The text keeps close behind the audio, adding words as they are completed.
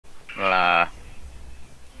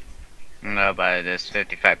No, but it's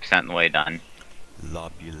 55% the way done.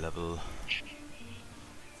 Lobby level.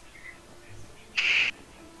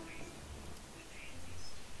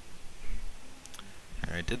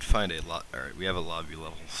 I did find a lot. Alright, we have a lobby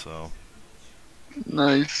level, so.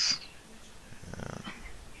 Nice. Yeah.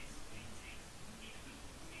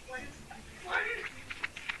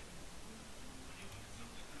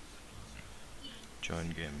 Join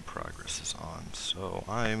game progress is on, so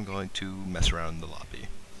I'm going to mess around in the lobby.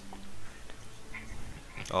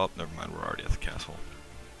 Oh, never mind, we're already at the castle.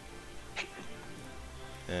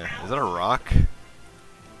 Is that a rock?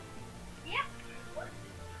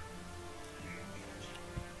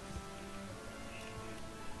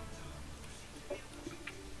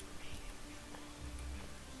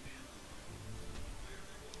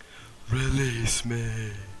 Release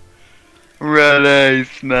me!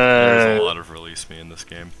 Release me! There's a lot of release me in this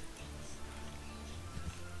game.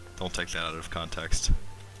 Don't take that out of context.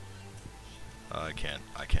 I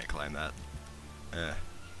can't climb that. Eh.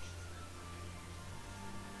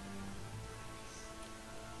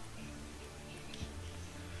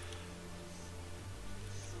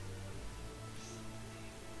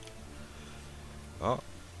 Oh.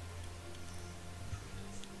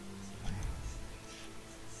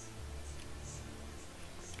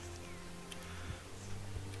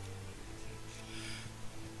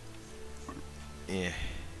 Yeah.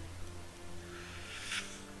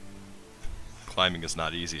 Climbing is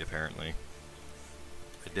not easy, apparently.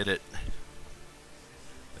 I did it.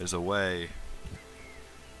 There's a way.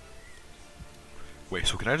 Wait,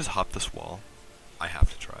 so can I just hop this wall? I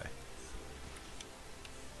have to try.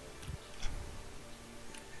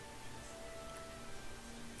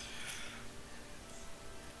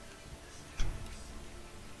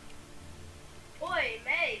 Boy,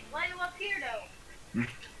 May, why you up here though?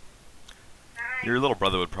 Your little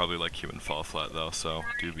brother would probably like you in Fall Flat, though, so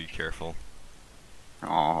do be careful.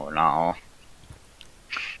 Oh no.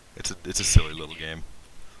 It's a silly little game.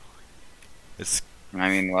 It's I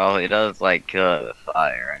mean, well, he does like kill the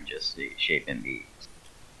fire and just shape and beat.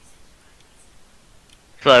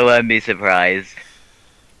 So I wouldn't be surprised.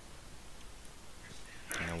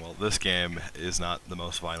 yeah, well, this game is not the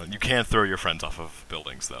most violent. You can throw your friends off of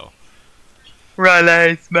buildings, though.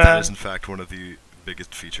 Release me! That is, in fact, one of the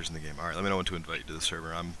biggest features in the game. Alright, let me know when to invite you to the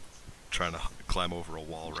server. I'm trying to climb over a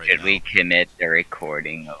wall right now. Should we commit the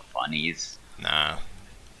recording of funnies? Nah.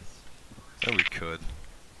 Yeah, we could.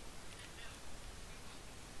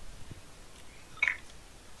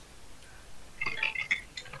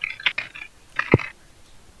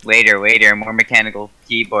 Waiter, more mechanical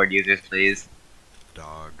keyboard users, please.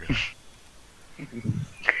 Dog.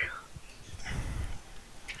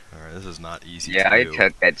 Alright, this is not easy Yeah, to I do.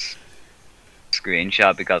 took that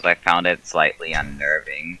screenshot because I found it slightly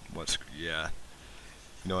unnerving. Yeah.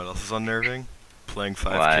 You know what else is unnerving? Playing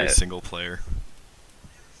 5K What? single player.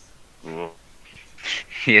 The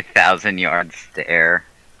 1,000-yard stare.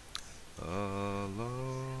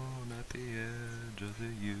 Alone at the edge of the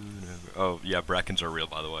universe. Oh, yeah, brackens are real,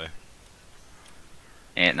 by the way.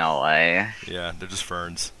 Ain't no way. Yeah, they're just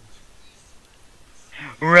ferns.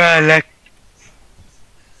 Relic!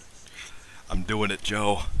 I'm doing it,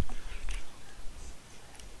 Joe.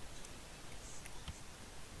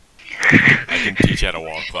 I can teach you how to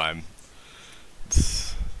wall climb.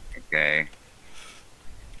 It's Okay.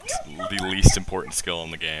 the least important skill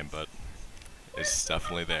in the game, but it's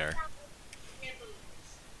definitely there.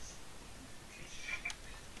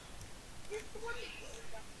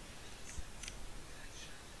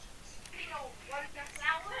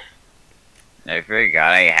 I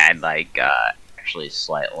forgot I had like actually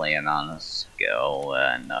slightly amount of skill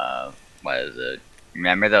and what is it?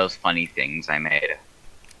 Remember those funny things I made?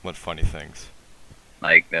 What funny things?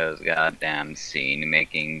 Like those goddamn scene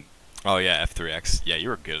making. Oh yeah, F3X. Yeah, you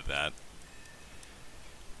were good at that.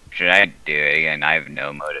 Should I do it again? I have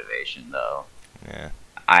no motivation though. Yeah.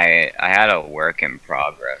 I had a work in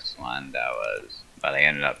progress one that was, but I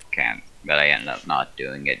ended up not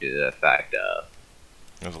doing it due to the fact of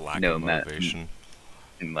There's a lack No, of motivation.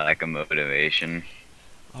 lack of motivation.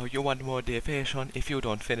 Oh, you want motivation? If you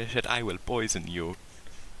don't finish it, I will poison you.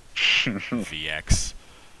 VX.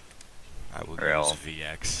 I will Real. use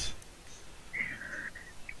VX.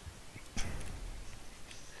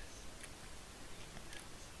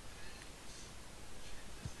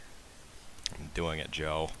 I'm doing it,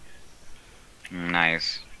 Joe.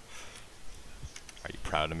 Nice. Are you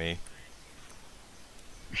proud of me?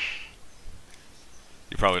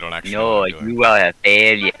 You probably don't actually know No, what I'm doing. you are a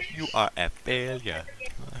failure. You are a failure.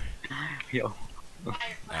 Yo.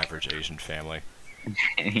 Average Asian family.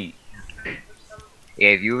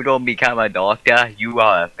 If you don't become a doctor, you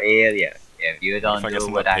are a failure. If you What don't if I get do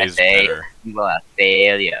something what that I pays say, better? you are a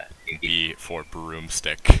failure. B for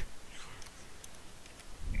broomstick.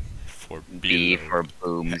 For B below. for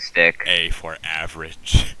boomstick. A for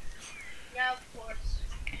average. Yeah, of course.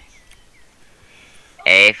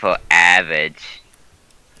 A for average.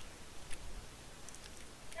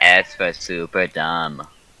 S for super dumb.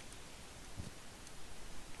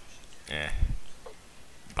 Eh.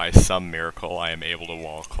 By some miracle, I am able to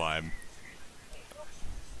wall climb.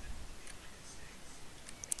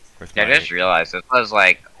 With I my, just realized this was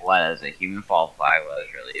like, what is it? Human Fall 5 was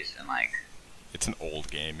released in like. it's an old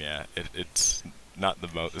game, yeah. It's not the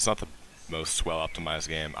most. It's not the most well optimized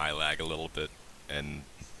game. I lag a little bit in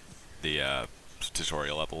the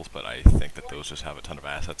tutorial levels, but I think that those just have a ton of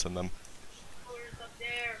assets in them. Colors up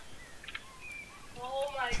there.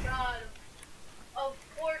 Oh my god. Of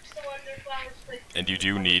course the Wonderflowers place. And you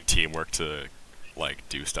do need teamwork to like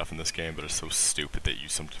do stuff in this game, but it's so stupid that you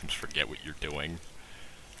sometimes forget what you're doing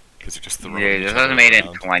because you're just throwing Dude, each this other was made in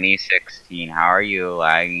around. 2016. How are you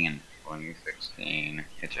lagging in 2016?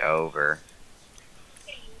 It's over.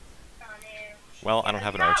 Well, I don't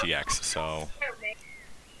have an RTX, so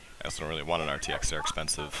I also don't really want an RTX. They're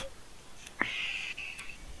expensive.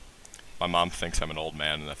 My mom thinks I'm an old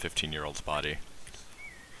man in a 15-year-old's body,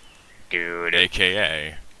 Dude.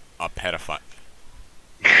 aka a pedophile.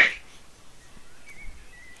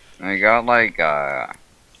 I got like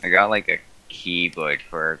a keyboard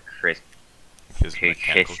for His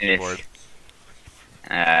mechanical keyboard.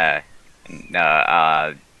 No,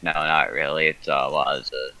 not really. It's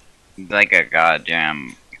like a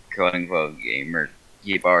goddamn quote unquote gamer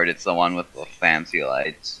keyboard. It's the one with the fancy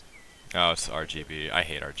lights. Oh, it's RGB. I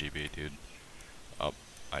hate RGB, dude. Oh,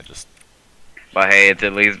 I just... But hey, it's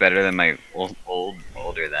at least better than my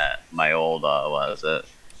my old what was it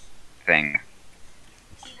thing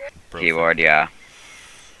broke keyboard, yeah,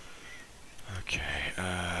 Okay,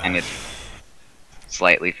 and it's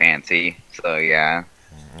slightly fancy. So yeah.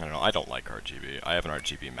 I don't know, I don't like RGB. I have an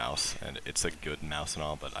RGB mouse, and it's a good mouse and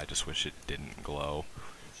all, but I just wish it didn't glow.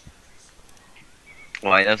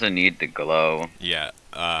 Well, it doesn't need the glow. Yeah,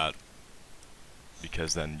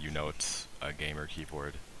 because then you know it's a gamer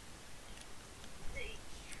keyboard.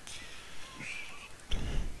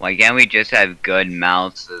 Why can't we just have good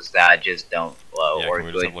mouses that just don't glow, Yeah, or can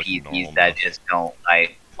we just good have, like, PCs normal that mouse? just don't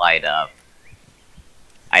light up?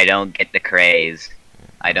 I don't get the craze.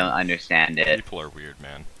 I don't understand it. People are weird,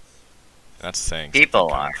 man. And that's saying People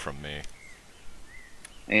something coming are. from me.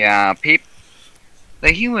 Yeah,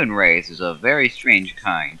 the human race is a very strange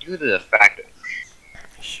kind due to the fact that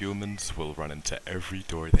Humans will run into every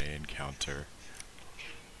door they encounter.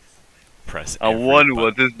 Press I every wonder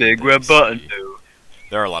what button this big they red button see. do.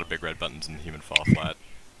 There are a lot of big red buttons in Human Fall Flat.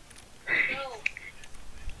 No.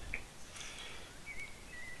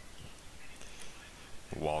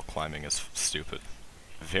 Wall climbing is stupid.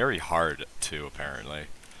 Very hard, too, apparently.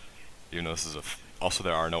 Even though this is also,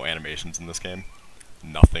 there are no animations in this game.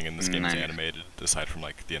 Nothing in this game is Nice. animated, aside from,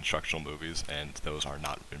 like, the instructional movies, and those are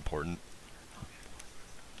not important.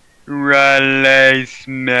 Raleigh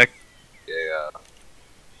smack. yeah.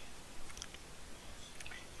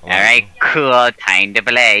 Hello? Alright, cool, time to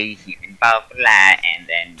play Human Fall Flat, and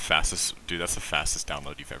then Fastest, dude, that's the fastest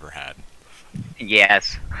download you've ever had.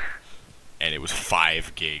 yes. And it was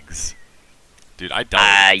 5 gigs. Dude, I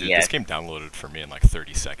downloaded, dude, yes. this game downloaded for me in like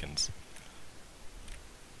 30 seconds.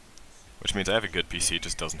 Which means I have a good PC, it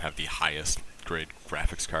just doesn't have the highest grade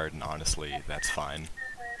graphics card, and honestly, that's fine.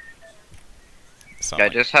 It's not I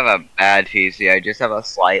like, just have a bad PC. I just have a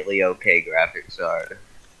slightly okay graphics card.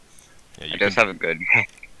 yeah, I you just can, have a good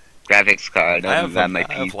graphics card. I Other have, than my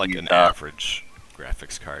I have PC like an stuff. average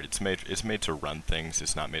graphics card. It's made to run things.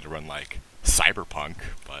 It's not made to run like Cyberpunk,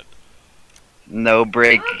 but No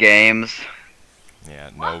break games.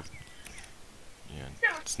 yeah, no. Yeah,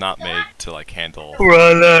 it's not made to like handle.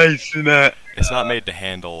 Raleigh smack. It's not made to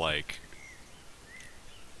handle like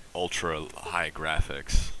ultra high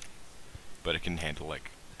graphics, but it can handle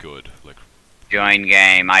like good. Like Join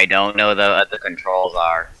game. I don't know what the controls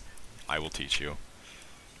are. I will teach you.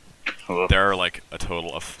 Oof. There are like a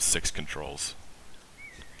total of 6 controls.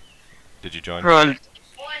 Did you join? Run.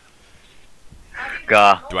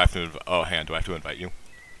 Gah. Do I have to? Oh, hang on. Do I have to invite you?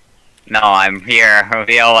 No, I'm here.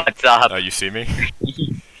 Yo, what's up? Oh, you see me?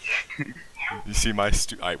 You see my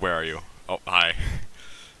where are you? Oh, hi.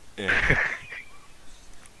 Yeah.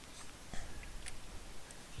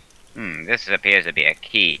 This appears to be a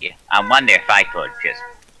key. I wonder if I could just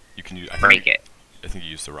You can use. break it. I think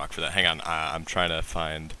you used the rock for that. Hang on. I'm trying to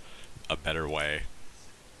find a better way.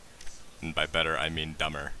 And by better, I mean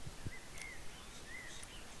dumber.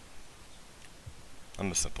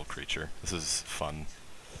 I'm a simple creature. This is fun.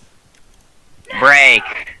 Break.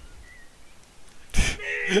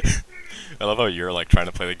 I love how you're like trying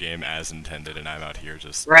to play the game as intended, and I'm out here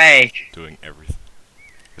just Break. doing everything.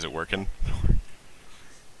 Is it working?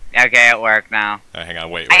 Okay, it worked now. Hang on,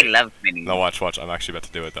 wait. I love spinning. No, watch. I'm actually about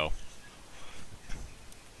to do it though.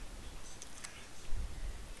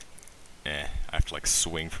 I have to like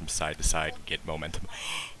swing from side to side, and get momentum.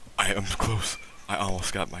 I am close. I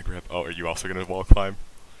almost got my grip. Oh, are you also gonna wall climb?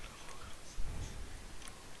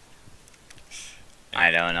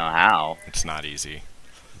 I don't know how. It's not easy.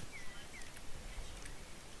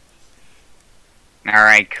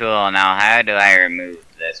 Alright, cool. Now, how do I remove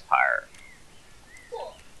this part?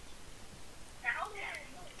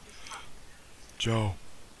 Joe.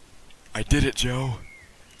 I did it, Joe.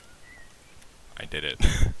 I did it.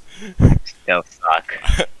 Still suck.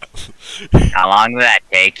 How long did that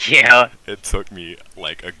take you? It took me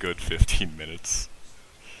like a good 15 minutes.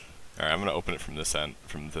 Alright, I'm gonna open it from this end,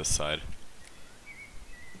 from this side.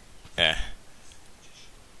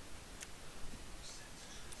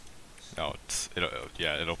 No,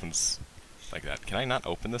 yeah, it opens like that. Can I not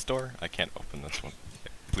open this door? I can't open this one.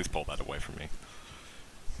 Please pull that away from me.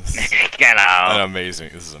 This is Get out. this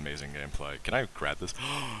is amazing gameplay. Can I grab this?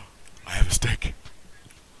 I have a stick.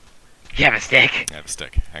 You have a stick? I have a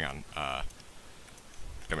stick. Hang on.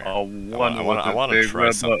 Come here. Oh, I want to try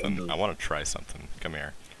something. I want to try something. Come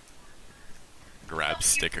here. Grab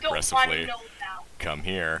stick aggressively. Come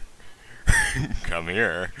here. Come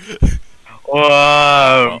here. Whoa!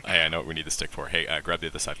 Well, hey, I know what we need the stick for. Hey, grab the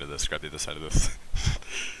other side of this. Grab the other side of this.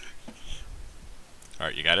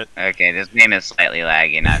 Alright, you got it? Okay, this game is slightly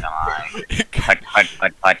laggy, not gonna lie. Hut, hut,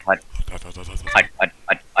 hut, hut, hut. Hut, hut, hut,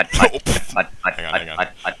 hut, hut, hut, hut, Hang on.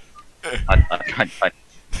 hut, hut, hut, hut, hut, hut.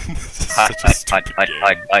 Such a stupid game.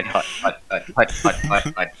 Alright, let go.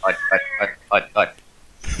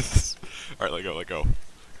 Alright,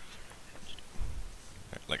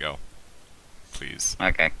 let go. Please.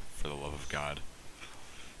 Okay. For the love of God.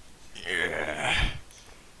 Yeah.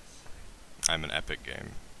 I'm an epic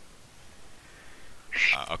game.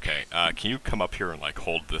 Okay, can you come up here and like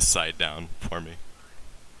hold this side down for me?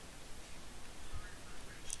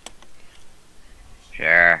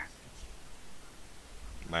 Sure.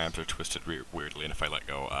 My arms are twisted weirdly, and if I let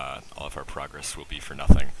go, all of our progress will be for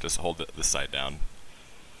nothing. Just hold this side down.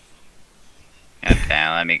 Okay,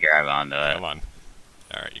 let me grab onto it. Come on.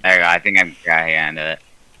 Alright. There you go, I think I'm grabbing onto it.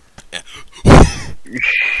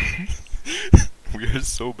 We are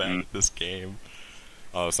so bad at this game.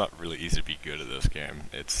 Oh, it's not really easy to be good at this game.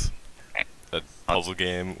 It's a puzzle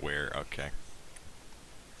game where, okay.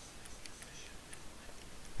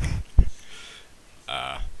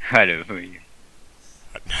 How do we?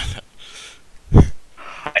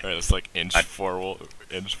 Alright, let's like inch forward.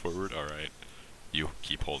 Alright. You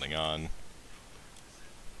keep holding on.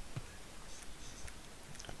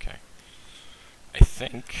 Okay. I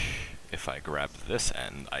think if I grab this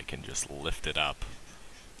end, I can just lift it up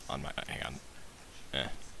on my. Hang on.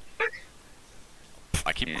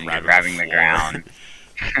 I keep grabbing the ground.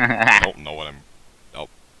 I don't know what I'm. Oh.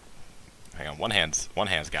 Hang on. One hand's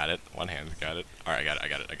got it. Alright, I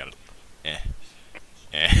got it.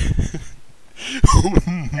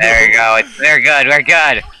 There you go. We're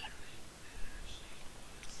good.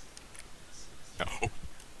 No.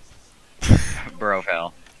 Bro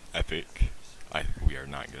fell. Epic. We are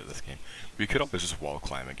not good at this game. We could always just wall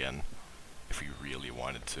climb again, if we really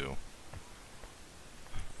wanted to.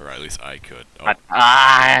 Or at least I could. Oh,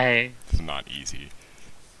 it's not easy.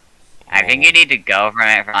 I think you need to go from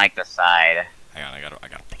it from like the side. Hang on, I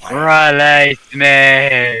gotta plan. Release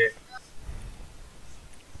me!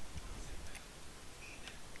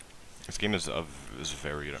 This game is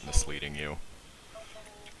very good at misleading you.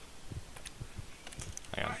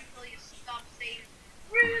 Hang on.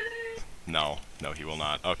 No, he will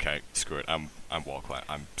not. Okay, screw it. I'm wall climb.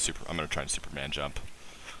 I'm gonna try and Superman jump.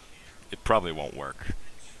 It probably won't work.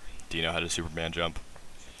 Do you know how to Superman jump?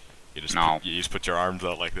 You just put your arms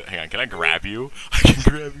out like that. Hang on, can I grab you? I can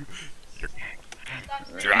grab you.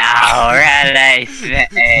 No, release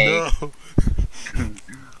me! No.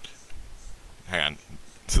 Hang on.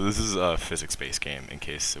 So this is a physics-based game, in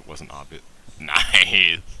case it wasn't obvious.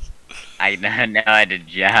 Nice. I don't know how to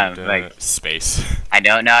jump. Like space. I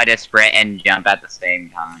don't know how to sprint and jump at the same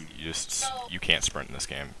time. You can't sprint in this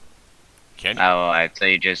game. Can you? Oh, so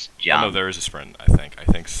you just jump. Oh, no, there is a sprint. I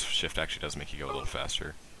think shift actually does make you go a little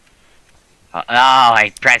faster. Oh,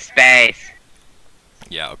 I pressed space.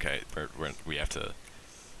 Yeah. Okay. We have to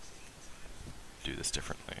do this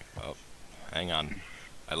differently. Oh, hang on.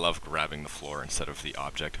 I love grabbing the floor instead of the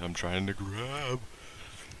object I'm trying to grab.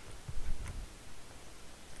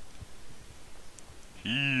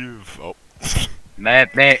 Heave. Oh. Meh.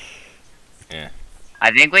 Yeah.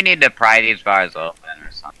 I think we need to pry these bars open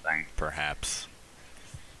or something. Perhaps.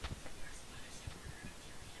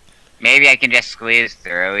 Maybe I can just squeeze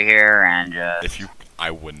through here and just... If you, I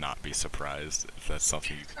would not be surprised if that's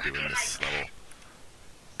something you could do in this level.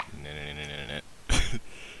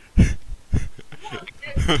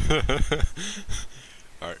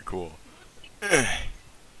 Alright, cool.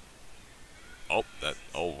 Oh, that,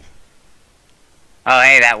 oh, Oh,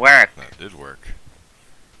 hey, that worked. that did work.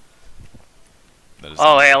 That is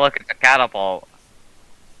Oh, hey, look, it's a catapult.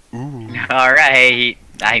 Ooh. Alright,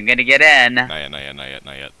 I'm gonna get in. Not yet, not yet, not yet,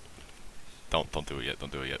 not yet. Don't do it yet,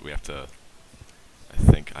 don't do it yet. We have to, I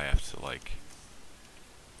think I have to, like,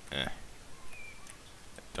 I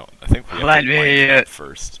think we have Let to me wind it up it.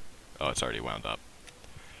 first. Oh, it's already wound up.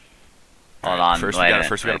 Hold Alright, on, First, wait we a gotta, minute.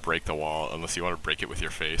 first we gotta break the wall, unless you want to break it with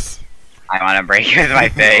your face. I wanna break it with my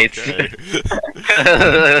face.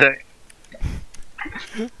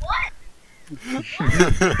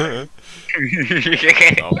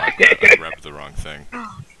 Oh, I grabbed the wrong thing.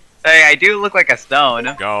 Hey, I do look like a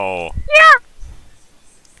stone. Go!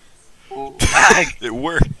 I'm It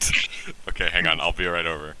worked! Okay, hang on, I'll be right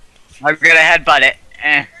over. gonna headbutt it.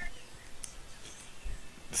 Eh.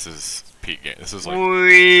 This is peak game. This is like.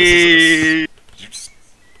 Wee. Did you just.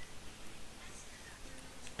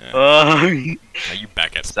 Oh, Now you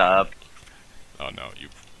back at. stop. Oh no, you.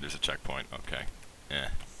 There's a checkpoint. Okay. Yeah.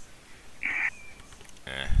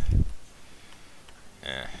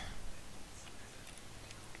 Okay.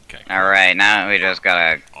 cool. Alright, now we just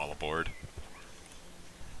gotta... All aboard.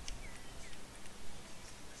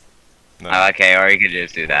 No, Oh, okay, or you could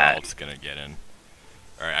just do we're all that. just gonna get in.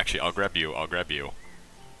 Alright, actually, I'll grab you. I'll grab you.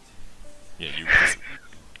 Yeah, you just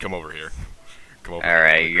come over here. Come over.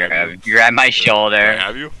 Alright, here. you're at my Do I shoulder.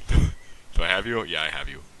 have you? Do I have you? Yeah, I have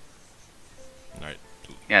you. Alright.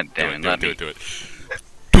 God Do damn it, it, do let it, do me... it, do it.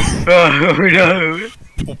 Oh, no.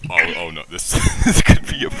 Oh no, this this could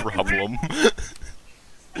be a problem.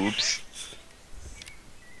 Oops.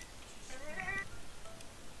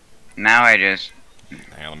 Now I just...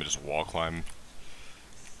 Hang on, let me just wall climb.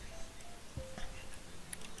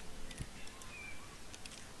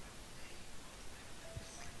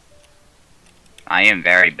 I am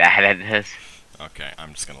very bad at this. Okay,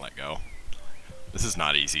 I'm just gonna let go. This is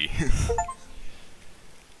not easy.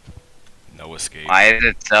 No escape. Why is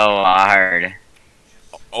it so hard?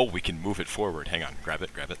 Oh, we can move it forward. Hang on, grab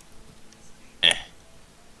it, grab it. Eh.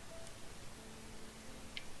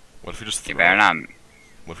 What if we just You throw better it? not...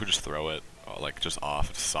 What if we just throw it, like, just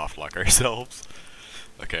off, soft lock ourselves?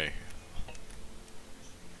 Okay.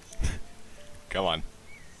 Come on.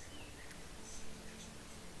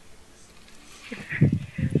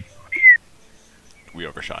 We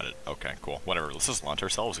overshot it. Okay, cool. Whatever. Let's just launch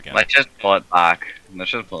ourselves again. Let's just pull it back.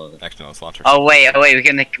 Let's just pull it. Actually, no, let's launch ourselves. Oh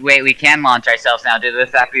wait, we can launch ourselves now. Do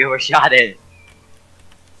this after we overshot it.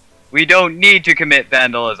 We don't need to commit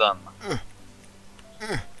vandalism.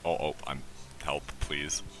 Oh, I'm. Help,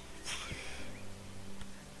 please.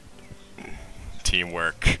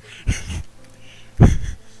 Teamwork.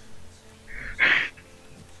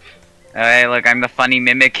 Alright, look, I'm the funny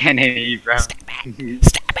mimic Kennedy, bro. Stop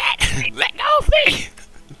it! Let go of me!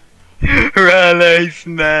 Rally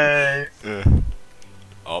smash.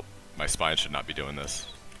 Oh, my spine should not be doing this.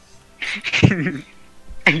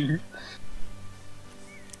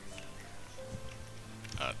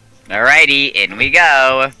 Alrighty, in we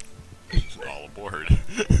go. All aboard.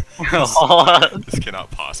 Alright. This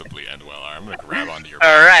cannot possibly end well. I'm gonna grab onto your.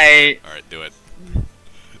 Alright. Alright, do it.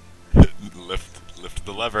 Lift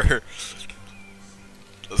the lever.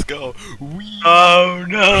 Let's go. Whee! Oh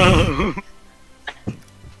no.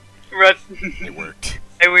 Run. It worked.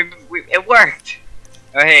 Hey, it worked.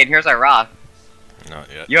 Oh hey, and here's our rock. Not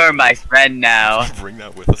yet. You're my friend now. Bring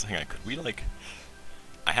that with us. Hang on. Could we like?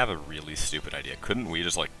 I have a really stupid idea. Couldn't we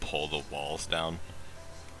just like pull the walls down?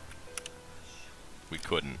 We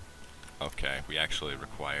couldn't. Okay. We actually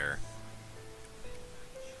require.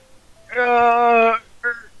 Oh.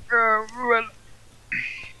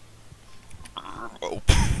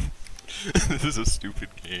 This is a stupid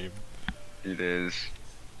game. It is.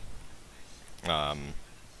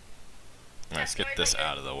 Let's get this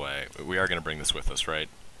out of the way. We are gonna bring this with us, right?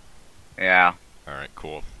 Yeah. Alright,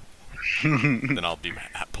 cool. Then I'll be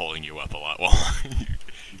pulling you up a lot while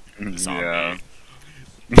you zombie. Yeah.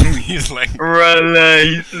 He's like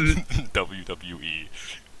Release. WWE.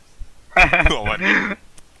 Oh my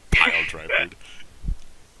pile driver.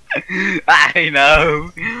 I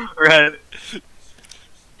know. Run.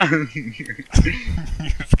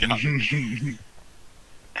 You've got me.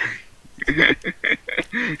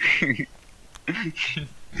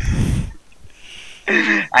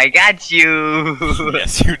 I got you.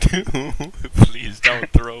 Yes, you do. Please don't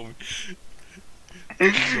throw me.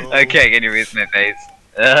 No. Okay, can you reach my face?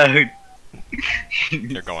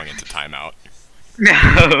 You're going into timeout.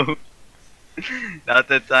 No. Not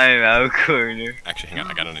the timeout corner. Actually, hang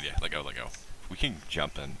on. I got an idea. Let go. Let go. We can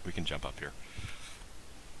jump in. We can jump up here.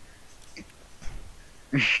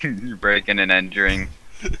 You're breaking and entering.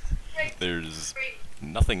 There's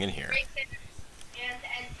nothing in here. Break it and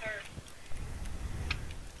enter.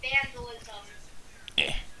 Vandalism.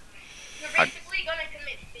 Eh. You're basically gonna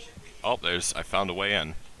commit vandalism. Oh, there's. I found a way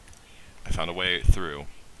in. I found a way through.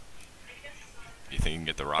 You think you can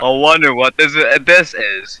get the rock? I wonder what this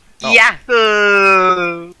is. Oh.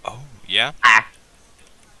 Yahoo! Oh, yeah. Ah.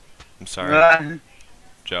 I'm sorry,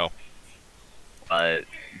 Joe. But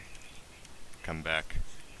Come back.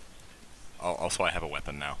 Oh, also, I have a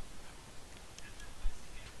weapon now.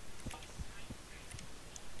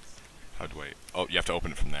 How do I? Oh, you have to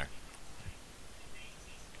open it from there.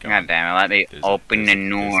 Go God on. damn it! Let me There's open the there's a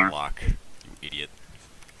door. lock. You idiot.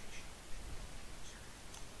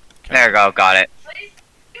 There we go. Got it. Please,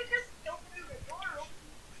 you just open the door.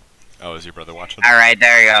 Oh, is your brother watching? All right,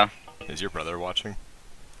 there you go. Is your brother watching?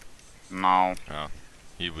 No. Oh,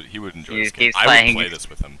 he would enjoy He's- this game. he's I playing- would play this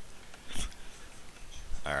with him.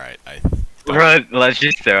 All right, Let's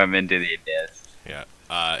just throw him into the abyss. yeah.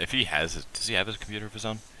 If he has, does he have a computer of his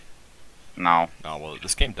own? No. Oh well,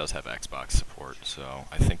 this game does have Xbox support, so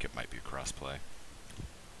I think it might be crossplay.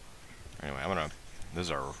 Anyway, this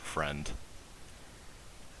is our friend.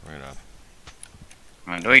 We're gonna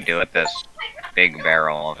What do we do with this big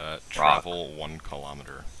barrel of rock? travel 1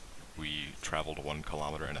 kilometer. We traveled 1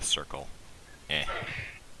 kilometer in a circle. Eh.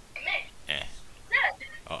 Eh.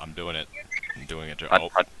 Oh, I'm doing it. I'm doing it. Hut, Oh,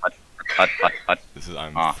 hut, hut, hut, hut, hut.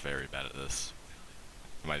 I'm Ah. very bad at this.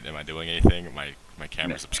 Am I doing anything? My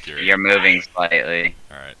camera's obscured. You're moving slightly.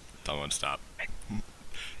 All right, tell me when to stop.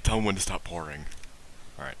 Tell me when to stop pouring.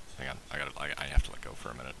 All right, hang on. I have to let go for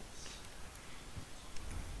a minute.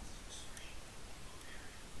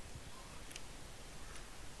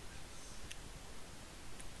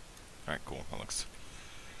 All right, cool. That looks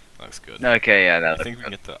good. Okay, yeah, I that think we looks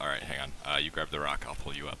can get the. All right, hang on. You grab the rock. I'll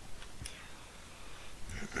pull you up.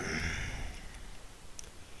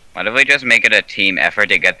 What if we just make it a team effort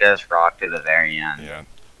to get this rock to the very end? Yeah.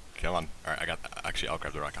 Come on. All right, I got. Actually, I'll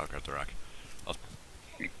grab the rock. I'll grab the rock.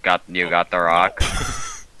 You got the No. rock?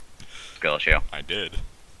 Skill show. I did.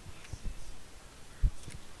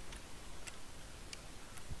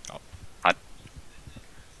 Oh. Hot.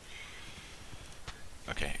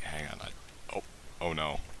 Okay, hang on. Oh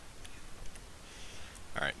no.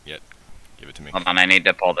 All right, give it to me. Hold on, I need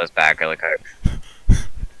to pull this back really quick.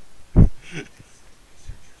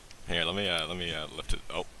 Here, let me lift it.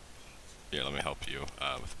 Oh, here, let me help you with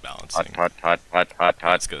Hut, balancing. hut, hut, hut, hut, hut.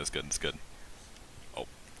 That's good. That's good. That's good. Oh,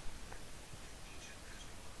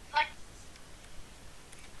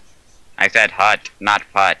 I said hut, not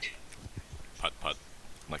putt. putt putt,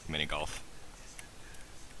 like mini golf.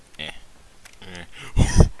 Eh. We're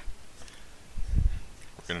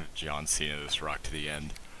gonna John Cena this rock to the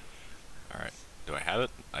end. All right. Do I have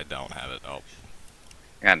it? I don't have it. Oh,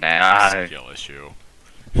 God damn. skill issue.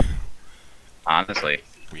 Honestly.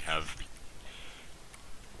 We have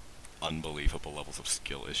unbelievable levels of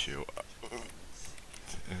skill issue.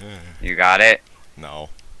 You got it? No.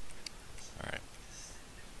 Alright.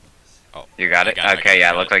 Oh. You got it? I Okay,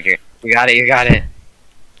 yeah, looks like you got it, you got it.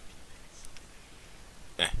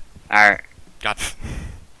 Eh. Alright. Got.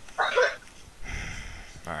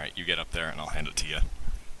 Alright, you get up there and I'll hand it to you.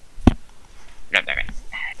 God damn it.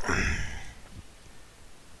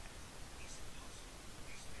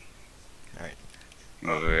 Alright.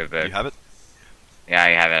 Move it Do you back. have it? Yeah, I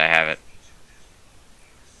have it.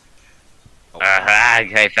 Oh.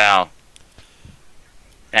 Okay, fell.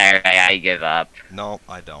 Alright, I give up. No,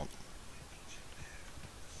 I don't.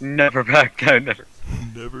 Never back down, never.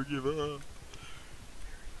 Never give up.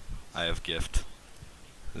 I have gift.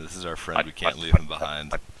 This is our friend. We can't leave him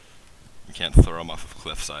behind. We can't throw him off of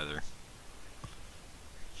cliffs either.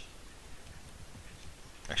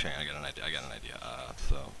 Actually, I got an idea.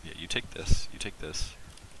 So yeah, you take this. You take this.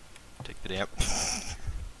 Take the damn.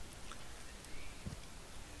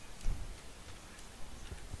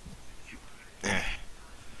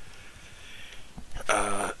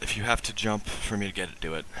 If you have to jump for me to get it,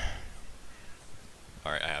 do it.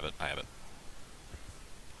 All right, I have it. I have it.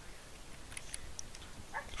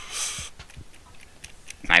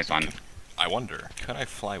 Nice one. I wonder, can I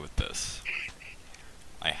fly with this?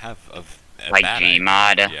 I have a Like bad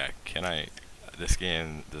Gmod. idea. Yeah, can I? This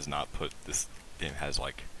game does not put. This game has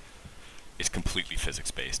like is completely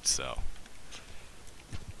physics-based, so...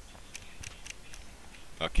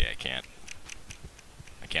 Okay, I can't.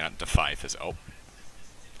 I cannot defy physics. Oh.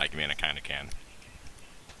 I mean, I kinda can.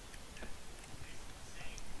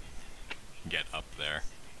 Get up there.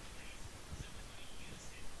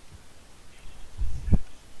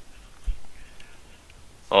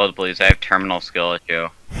 Hold, please. I have terminal skill issue.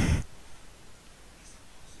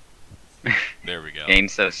 There we go.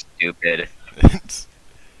 Game's so stupid. it's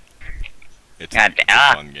God,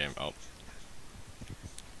 a fun game. Oh.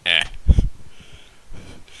 Eh.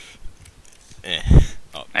 Eh.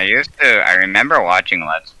 Oh. I remember watching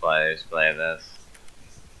Let's Plays play this.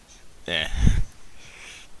 Eh.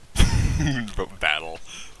 But battle.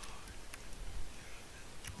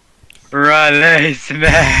 Release me!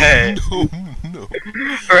 No, no.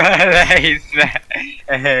 Release me!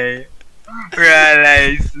 Hey.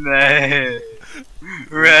 Release me!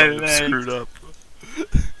 Release. Screwed up.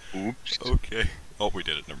 Oops. Okay. Oh, we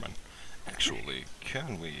did it. Never mind. Actually,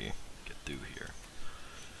 can we get through here?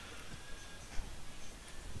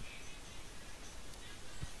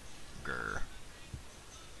 Grr.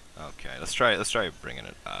 Okay, let's try bringing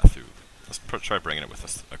it through. Let's try bringing it with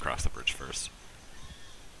us across the bridge first.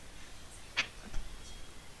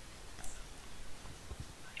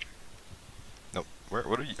 Nope.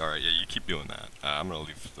 What are you? All right. Yeah, you keep doing that. I'm gonna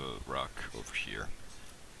leave the rock over here.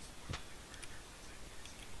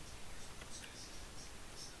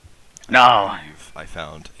 No. I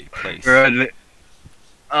found a place. Oh,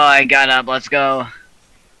 I got up. Let's go.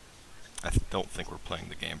 Don't think we're playing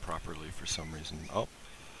the game properly for some reason. Oh.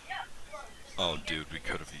 Oh, dude, we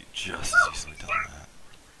could have just as easily done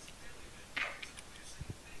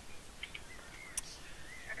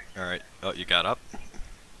that. Alright. Oh, you got up?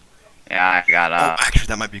 Yeah, I got up. Oh, actually,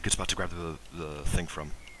 that might be a good spot to grab the thing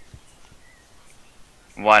from.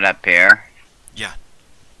 What, up here? Yeah.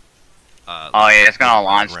 Oh, you're just gonna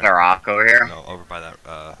launch ramp. the rock over here? No, over by that,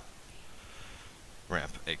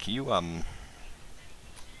 ramp. Hey, can you,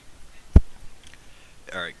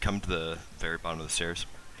 Alright, come to the very bottom of the stairs.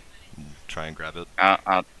 And try and grab it.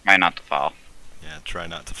 I'll try not to fall. Yeah, try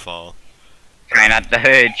not to fall. Try not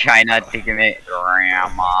to commit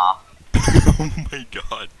grandma. Oh my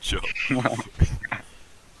god, Joe.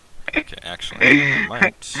 Okay, actually, I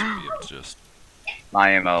might be able to just...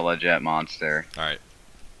 I am a legit monster. Alright.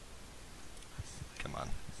 Come on.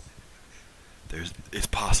 It's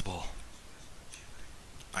possible.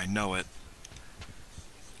 I know it.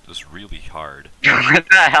 It's really hard. What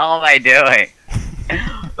the hell am I doing?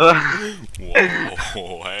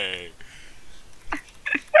 Whoa, hey.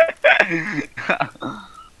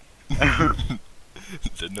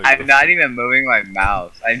 I'm not even moving my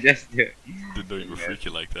mouse. I'm just doing. Didn't know you were freaky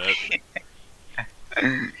like that.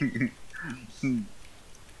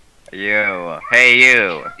 You. Hey,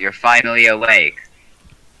 you. You're finally awake.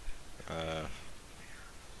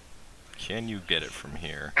 Can you get it from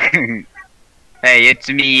here? Hey, it's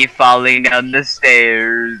me falling down the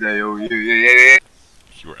stairs. You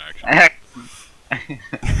were actually...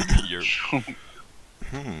 You're...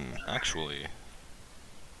 actually...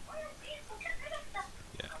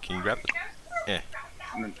 Yeah, can you grab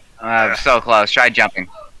it? So close. Try jumping.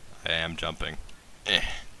 I am jumping.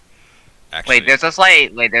 Actually, Wait, there's a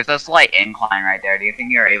slight incline right there. Do you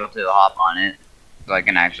think you're able to hop on it? So I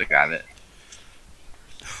can actually grab it.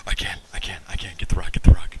 I can. Get the rock.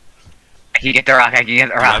 I can get the rock. You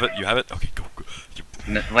have it? Okay, go.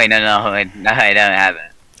 Wait, no, I don't have it.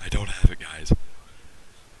 I don't have it, guys.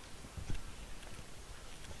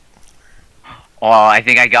 Oh, I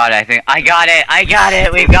think I got it. I got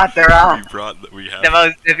it. We've got the rock. We have The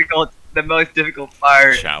most difficult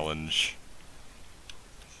part. challenge.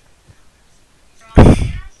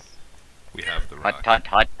 We have the rock. Hut.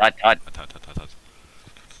 Hut.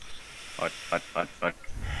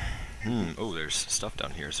 Oh, there's stuff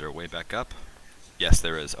down here. Is there a way back up? Yes,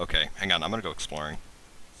 there is. Okay, hang on. I'm gonna go exploring.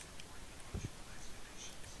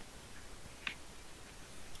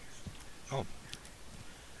 Oh.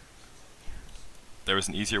 There was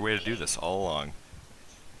an easier way to do this all along.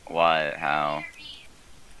 What? How?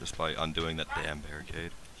 Just by undoing that damn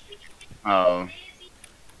barricade. Oh.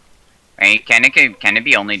 Hey, can it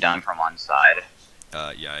be only done from one side?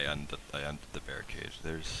 Yeah, I undid the barricade.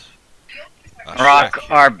 There's... Rock,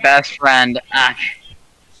 our best friend. Oh,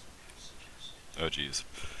 jeez.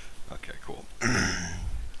 Okay, cool.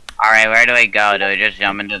 Alright, where do we go? Do we just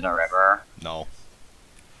jump into the river? No.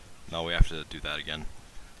 No, we have to do that again.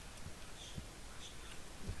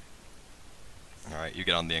 Alright, you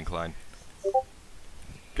get on the incline.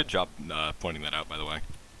 Good job pointing that out, by the way.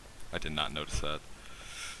 I did not notice that.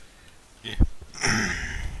 Yeah.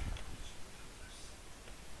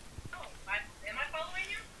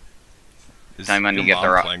 Is Time when your you get the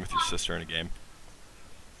mom rock. playing with your sister in a game?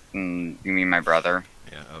 You mean my brother?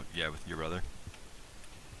 Yeah. Oh, yeah, with your brother.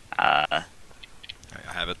 Uh, I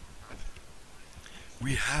have it.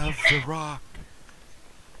 We have the rock.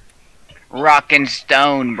 rock and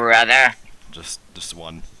stone, brother. Just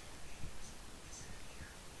one.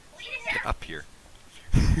 Get up here.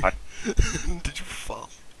 What? Did you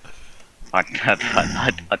fall? What?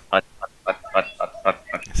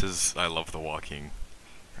 This is. I love the walking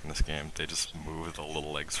in this game. They just move the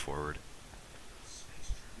little legs forward.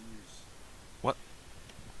 What?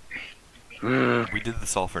 We did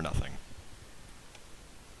this all for nothing.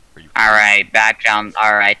 Are you Alright, back down.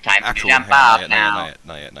 Alright, time to jump off now.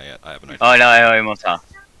 Not yet. I have an idea. Oh no, I almost saw.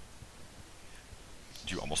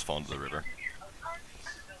 Did you almost fall into the river?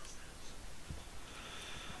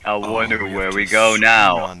 I wonder have where to we go swing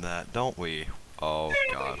now. on that, don't we? Oh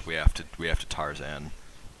god, we have to Tarzan.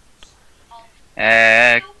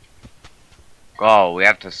 Oh, we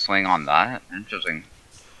have to swing on that? Interesting.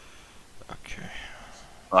 Okay,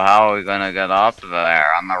 Well, how are we gonna get up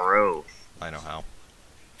there on the roof? I know how.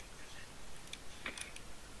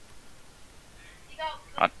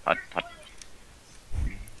 Hut, hut, hut.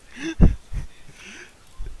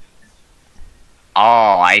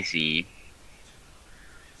 Oh, I see.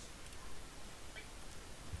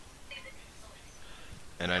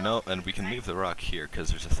 And I know, and we can leave the rock here because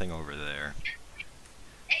there's a thing over there.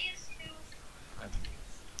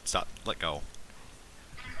 Stop. Let go.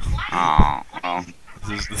 Oh.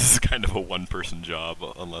 This is kind of a one-person job,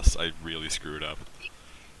 unless I really screw it up.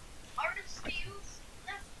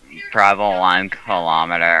 Travel 1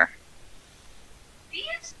 kilometer.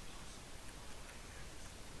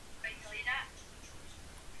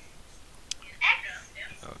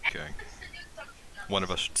 Okay. One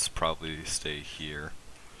of us should probably stay here.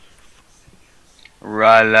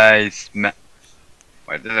 Release.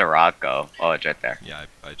 Where did the rock go? Oh, it's right there. Yeah,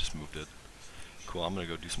 I just moved it. Cool, I'm gonna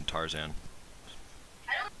go do some Tarzan.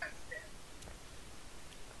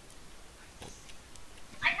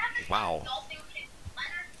 Wow.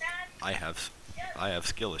 I have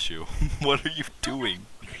skill issue. What are you doing?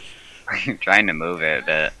 I'm trying to move it,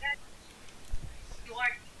 but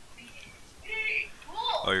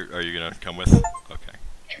Are you gonna come with? Okay.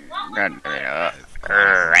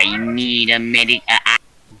 I need a medic.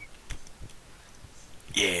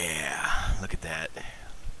 Yeah, look at that.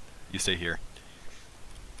 You stay here.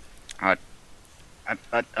 But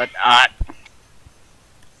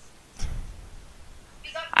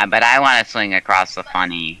I want to swing across the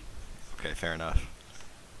funny. Okay, fair enough.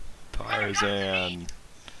 Tarzan.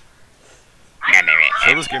 Damn it.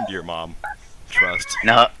 Show this game to your mom. Trust.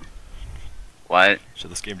 No. What? Show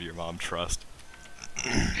this game to your mom. Trust.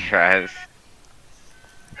 Trust.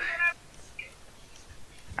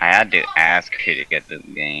 I had to ask her to get the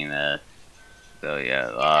game, so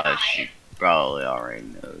yeah, she probably already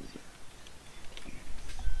knows.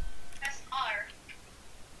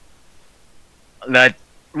 Let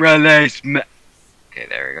release me. Okay,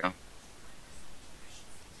 there we go.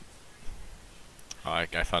 Oh, I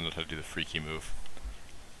found out how to do the freaky move.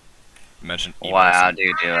 Imagine. Wow, do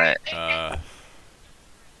do it.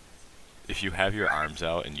 If you have your arms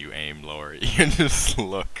out and you aim lower, you can just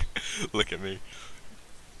look at me.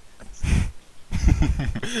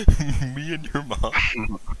 Me and your mom.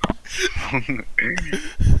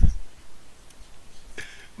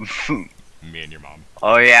 Me and your mom.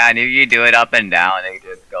 Oh yeah, and if you do it up and down, it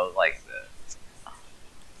just goes like this.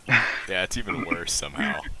 Yeah, it's even worse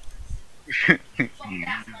somehow.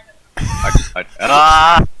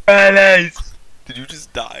 Ah, release. Did you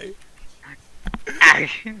just die? Ah.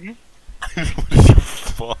 What is your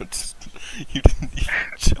fault? You didn't even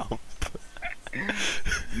jump.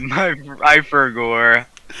 I forgot.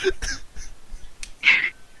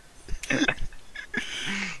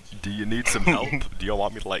 Do you need some help? Do you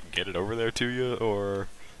want me to like get it over there to you or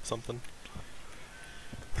something?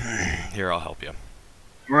 Here, I'll help you.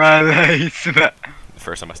 Release me.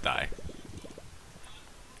 First, I must die.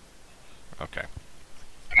 Okay.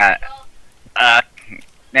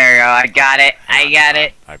 There you go. I got it. I got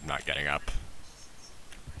it. I'm not getting up.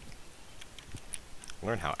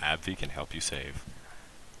 Learn how AbbVie can help you save.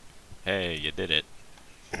 Hey, you did it.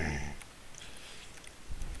 I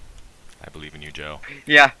believe in you, Joe.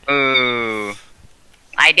 Yeah. Ooh.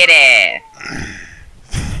 I did it.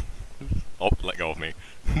 Oh, let go of me.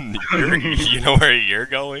 You know where you're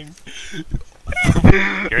going?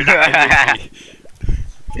 You're not with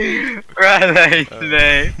me. Release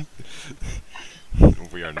me.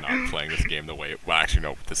 We are not playing this game the way. Well, actually,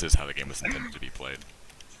 no. This is how the game was intended to be played.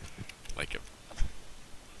 Like it.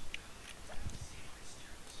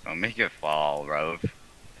 Don't make it fall, Rove.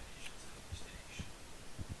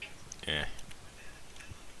 Eh.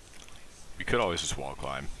 We could always just wall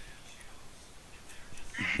climb,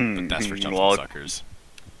 but that's for jumping Well, suckers.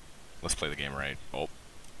 Let's play the game right. Oh,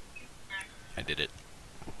 I did it.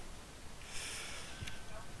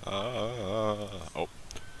 Oh.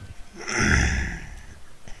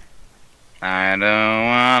 I don't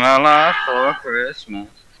want a lot for Christmas.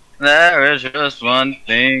 There is just one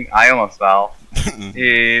thing. I almost fell.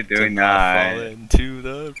 You do Do not fall not. into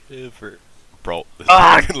the river. Bro,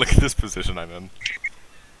 Ah! look at this position I'm in.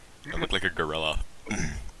 I look like a gorilla.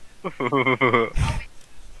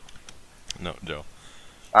 No, Joe.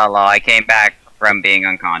 Hello, I came back from being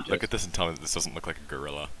unconscious. Look at this and tell me that this doesn't look like a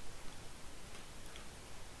gorilla.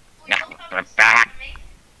 No, I'm back.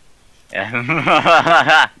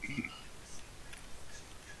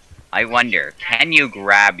 I wonder, can you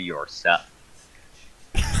grab yourself?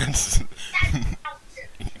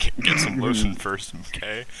 Get some lotion first,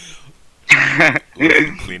 okay?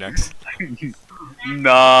 Lotion, Kleenex.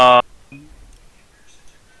 No.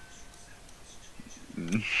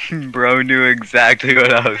 Bro knew exactly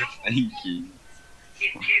what I was thinking.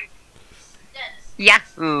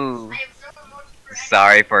 Yahoo!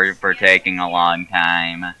 Sorry for taking a long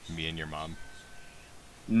time. Me and your mom.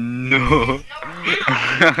 No.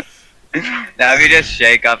 Now if you just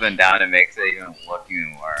shake up and down, it makes it even look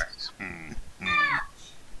even worse.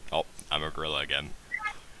 Oh, I'm a gorilla again.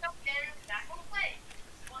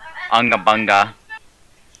 Unga bunga.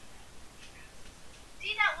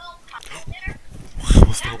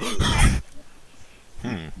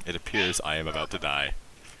 It appears I am about to die.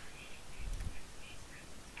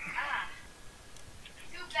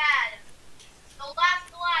 Too bad. The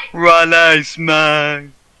last life. Run, ice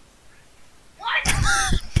man. What?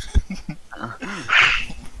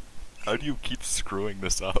 How do you keep screwing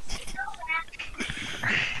this up?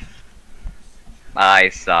 I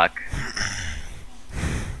suck.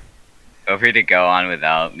 Feel free to go on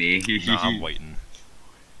without me. No, I'm waiting.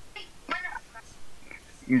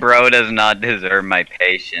 Bro does not deserve my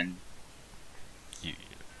patience.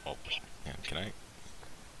 Oh, yeah, can I?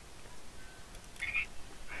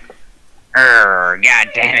 God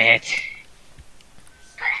damn it.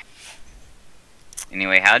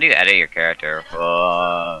 Anyway, how do you edit your character?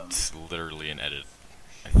 It's literally an edit,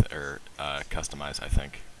 or customize, I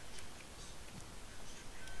think.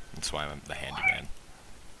 That's why I'm the handyman.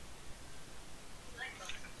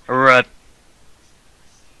 Rut.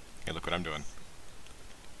 Hey, look what I'm doing.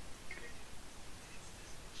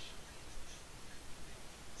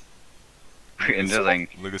 Interesting.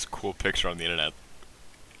 Look at this cool picture on the internet.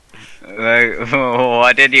 Like,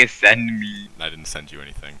 what did you send me? I didn't send you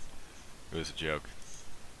anything. It was a joke.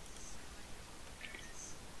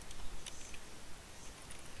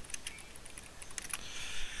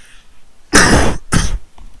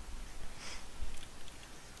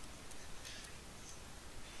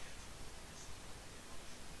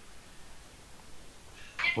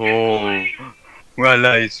 Oh, well,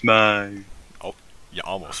 ice man. Oh, you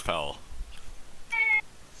almost fell.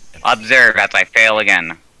 Observe as I fail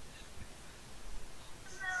again.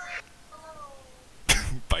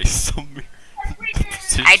 By some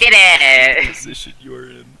position, I did it! position you are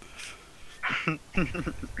in.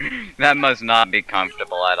 That must not be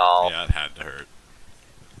comfortable at all. Yeah, it had to hurt.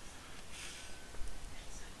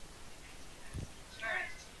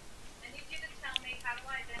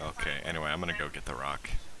 Okay, anyway, I'm gonna go get the rock.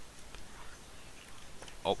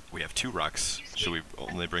 Oh, we have 2 rocks. Should we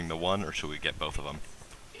only bring the one, or should we get both of them?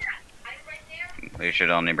 We should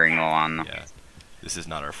only bring the one. Yeah. This is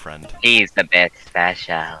not our friend. He's the bit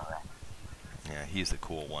special. Yeah, he's the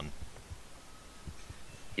cool one.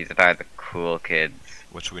 He's about the cool kids.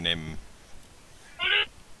 What should we name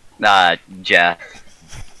Jeff. him?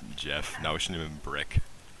 Jeff. No, we should name him Brick.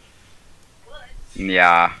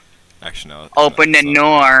 Yeah. Actually, no. Open the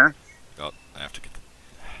door. Oh, I have to get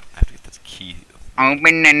this key.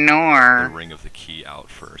 Open the The door. ring of the key out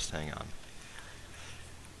first. Hang on.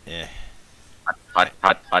 Eh. Hut, hut,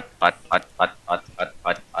 hut, hut, hut, hut, hut, hut,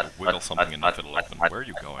 hut, hut, Wiggle hut, something hut, and hut, it'll hut, open. hut, Where are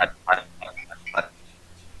you hut, going? hut, hut, hut, hut.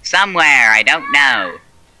 Somewhere, I don't know.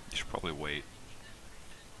 You should probably wait.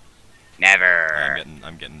 Never.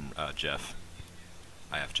 I'm getting Jeff.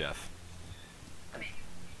 I have Jeff.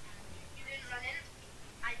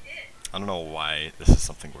 I don't know why this is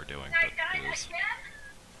something we're doing, but it is.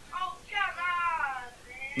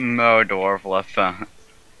 No dwarf left behind.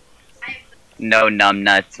 No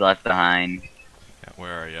numbnuts left behind. Yeah,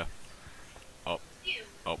 where are you?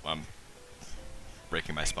 Oh, I'm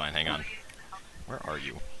breaking my spine. Hang on. Where are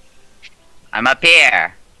you? I'm up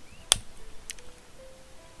here.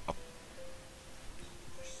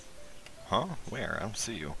 Huh? Where? I don't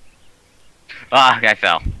see you. Ah, I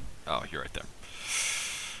fell. Oh, you're right there.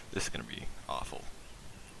 This is gonna be awful.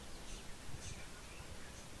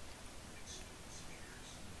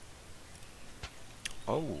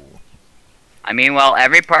 Oh. I mean, well,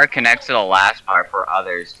 every part connects to the last part for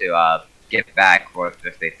others to get back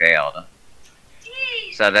if they failed.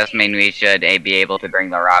 So this means we should be able to bring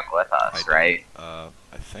the rock with us, right? I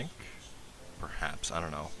think. Perhaps. I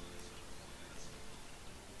don't know.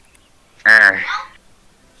 Urgh.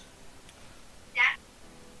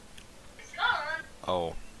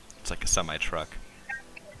 Oh. It's like a semi-truck.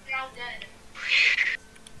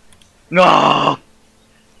 No!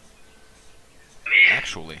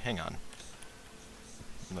 Actually, hang on.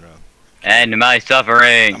 I'm gonna End my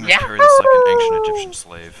suffering! carry this like an ancient Egyptian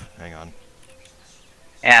slave. Hang on.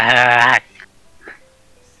 Yeah.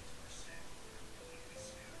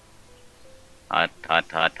 Hut, hut,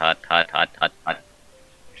 hut, hut, hut, hut, hut, hut.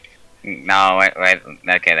 No, wait.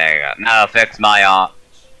 Okay, there you go. No, fix my arm.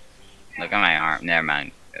 Look at my arm. Never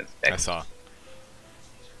mind. It's I fixed. saw.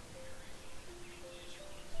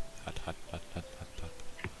 Hut, hut, hut, hut, hut,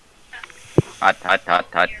 hut. Hut, hut, hut,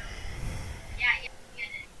 hut.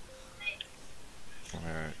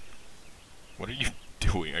 Alright. What are you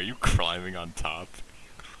doing? Are you climbing on top?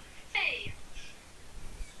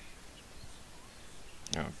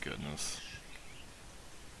 Oh, goodness.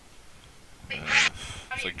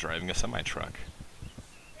 It's like driving a semi-truck.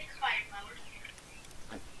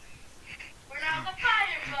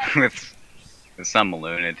 with some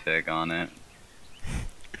lunatic on it.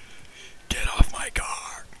 Get off my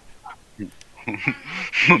car!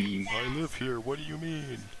 I live here, what do you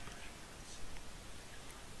mean?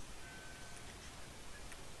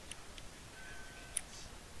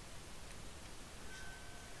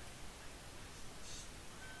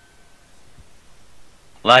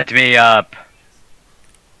 Let me up.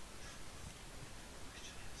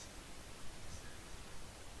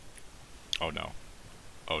 Oh no.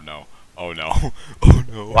 Oh no. Oh no. Oh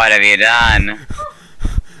no. What have you done?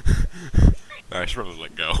 I should probably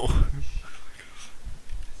let go.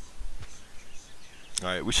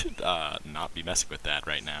 Alright, we should not be messing with that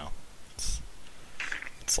right now.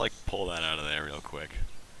 Let's like pull that out of there real quick.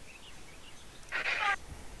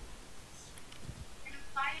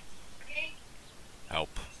 Help.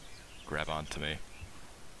 Grab onto me.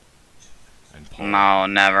 And pull. No,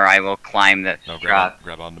 never. I will climb this No, truck.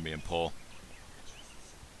 grab onto me and pull.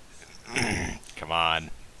 Come on.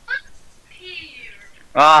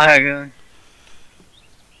 Oh,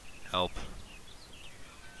 Help.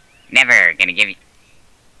 never gonna give you.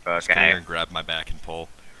 Just come here Okay. and grab my back and pull.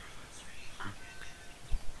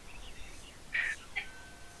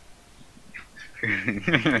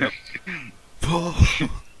 Oh,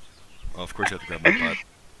 of course you have to grab my butt.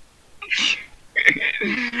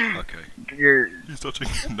 Okay. You're. He's touching.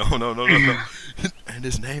 No, no, no, no, no. And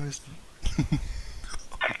his name is.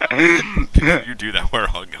 You do that, we're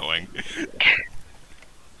all going.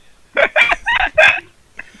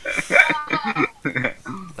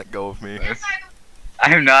 Let go of me.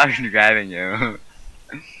 I'm not grabbing you.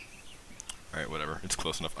 Alright, whatever. It's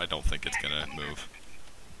close enough. I don't think it's gonna move.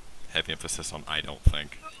 Heavy emphasis on I don't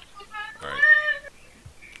think. Alright.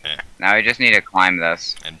 Now we just need to climb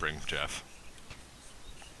this. And bring Jeff.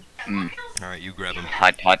 Mm. Alright, you grab him.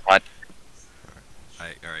 Hut, hut, hut.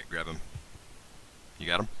 Alright, grab him. You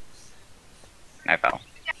got him? I fell.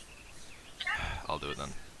 I'll do it then.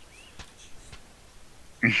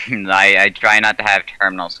 I try not to have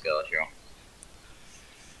terminal skill, Joe.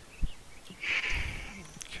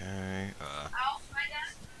 Okay,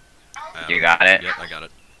 You got it? Yep, I got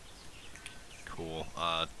it. Cool.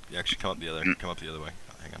 You actually come up the other way.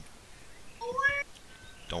 Oh, hang on.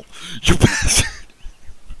 Don't. You bastard!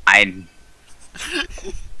 I.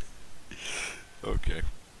 Okay.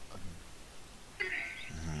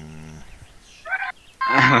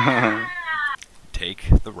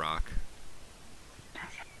 Take the rock.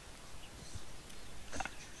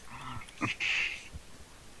 Okay.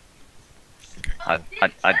 Hut,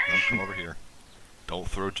 hut, hut. Come over here. Don't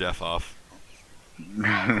throw Jeff off.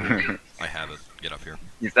 I have it. Get up here.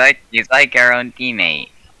 He's like our own teammate.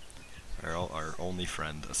 Errol, our only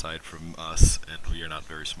friend aside from us, and we are not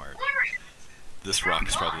very smart. This rock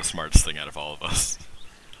is probably the smartest thing out of all of us.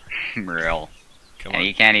 Real. Come And on.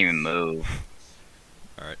 he can't even move.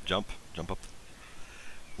 Alright, jump. Jump up.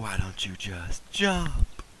 Why don't you just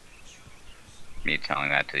jump? Me telling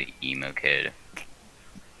that to the emo kid.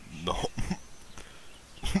 No.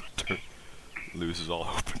 Loses all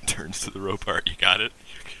hope and turns to the rope. Alright, you got it?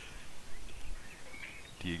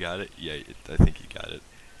 Do you got it? Yeah, I think you got it.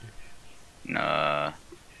 Nah.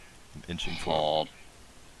 I'm inching forward. Hold.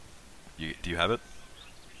 Do you have it?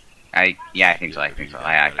 Yeah, I think so. I think so.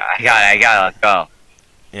 I got it. Let's go.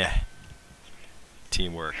 Yeah.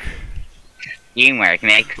 Teamwork. Teamwork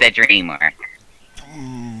makes the dream work.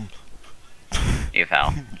 Mm. You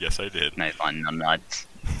fell. Yes, I did. Nice one, Numbnuts.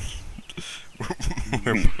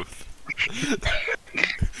 We're both.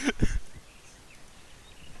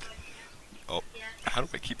 Oh, how do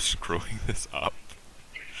I keep screwing this up?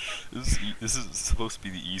 This is supposed to be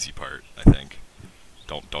the easy part, I think.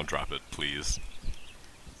 Don't drop it, please.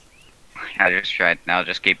 I'll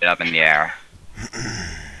just keep it up in the air.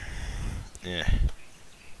 Yeah.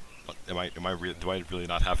 What, do I really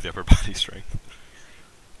not have the upper body strength?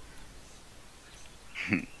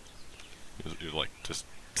 You're like just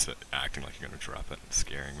acting like you're gonna drop it, and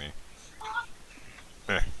scaring me.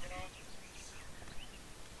 Eh.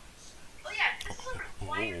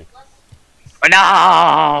 Oh. Oh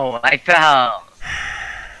no! I fell.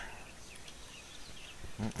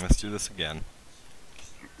 Let's do this again.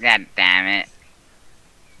 God damn it.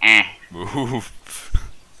 Move.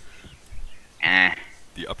 Eh.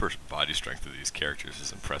 The upper body strength of these characters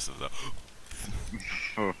is impressive, though.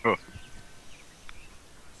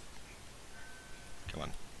 Come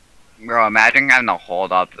on. Bro, imagine having to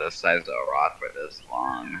hold up this size of a rock for this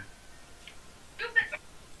long.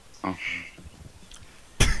 Oh.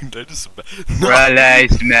 Did I just... Relay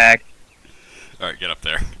smack. Alright, get up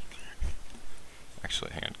there.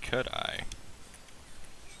 Actually, hang on. Could I...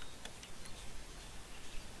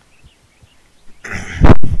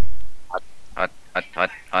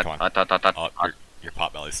 Oh, your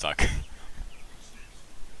pot belly's stuck.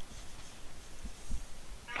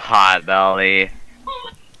 Pot belly.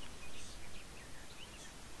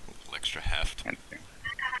 Extra heft.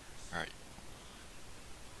 Alright.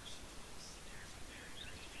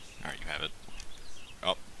 Alright, you have it.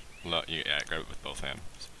 Oh, no, yeah, grab it with both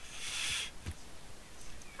hands.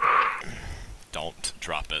 Don't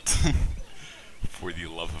drop it. For the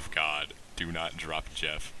love of God, do not drop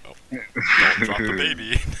Jeff. Oh, don't drop the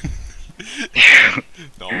baby.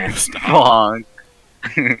 No, stop. Bonk.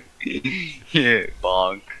 Yeah,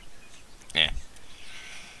 bonk. Yeah.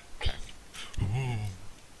 Okay.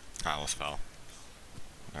 I almost fell.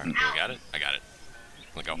 Alright, you got it? I got it.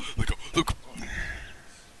 Let go. Let go. Let go.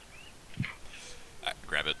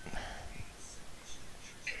 Grab it.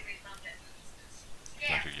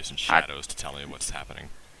 I'm actually using shadows to tell me what's happening.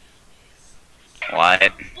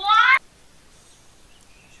 What?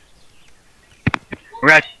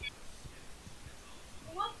 Red.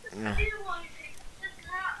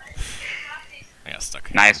 I got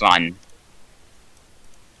stuck. Nice one.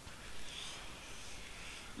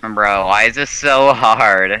 Bro, why is this so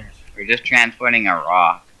hard? We're just transporting a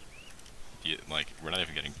rock. Yeah, like, we're not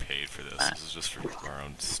even getting paid for this. This is just for our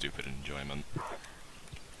own stupid enjoyment.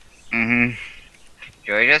 Mm-hmm.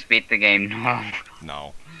 Should we just beat the game? No.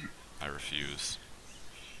 No. I refuse.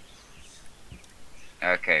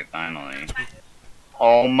 Okay, finally.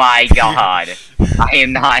 Oh my god. I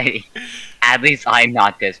am not... At least I'm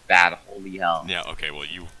not this bad. Holy hell. Yeah, okay, well,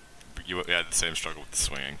 you had the same struggle with the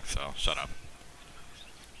swinging, so shut up.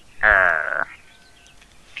 Err.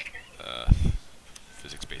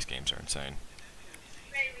 Physics-based games are insane.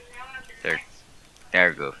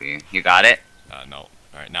 They're goofy. You got it? No.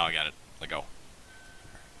 Alright, now I got it. Let go.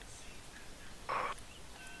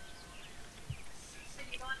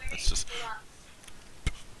 Let's just...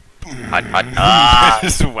 Hut, hut. Ah!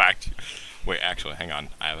 Just whacked you. Wait, actually, hang on.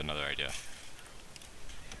 I have another idea.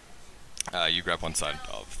 You grab one side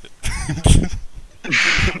of it.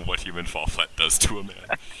 What human fall flat does to a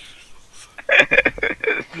man.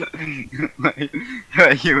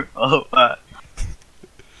 You fall flat.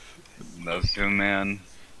 Those two, man.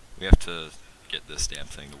 We have to get this damn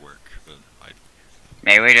thing to work, but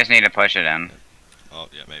Maybe we just need to push it in. Oh,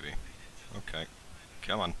 yeah, maybe. Okay.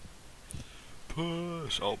 Come on.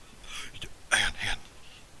 Push! Oh. Hang on.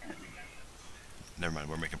 Never mind,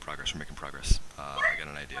 we're making progress, I got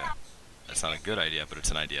an idea. That's not a good idea, but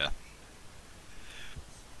it's an idea.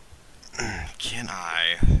 Can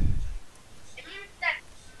I...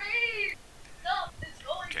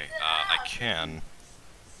 Okay, I can...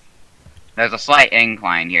 There's a slight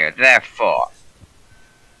incline here, therefore.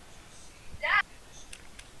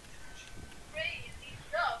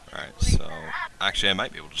 Alright, so... Actually, I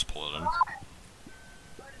might be able to just pull it in.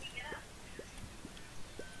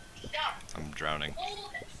 I'm drowning.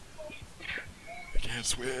 I can't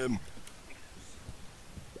swim!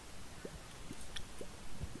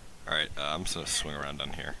 Alright, I'm just gonna swing around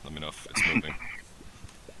down here. Let me know if it's moving.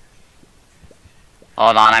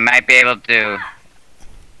 Hold on, I might be able to...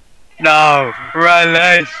 No!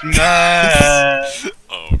 Release me!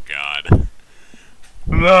 Oh god.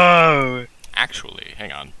 No! Actually,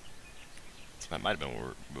 hang on. That might have been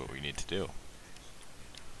what we need to do.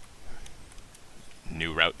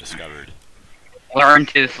 New route discovered. Learn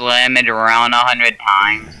to slam it around 100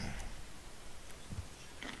 times.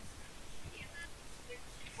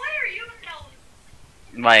 Why are you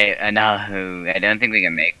telling? Like, no, I don't think we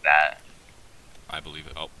can make that. I believe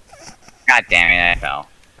it. Oh, God damn it, I fell.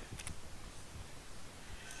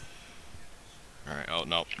 alright. Oh,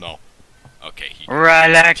 no, no. Okay, he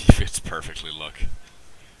Relax. fits perfectly, look.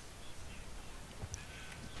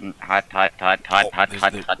 Hot, hot, hot, hot, Oh, hot, there's,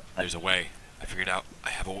 hot, there- hot. there's a way. I figured out.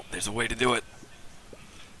 There's a way to do it.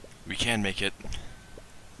 We can make it.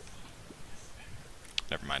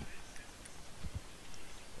 Never mind.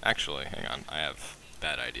 Actually, hang on. I have a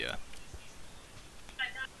bad idea.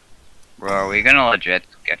 Bro, are we gonna legit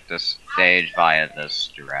get this stage via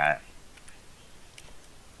this strat?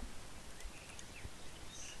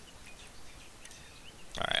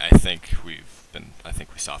 Alright, I think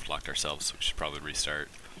we soft locked ourselves, so we should probably restart.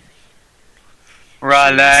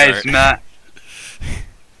 Relax, man.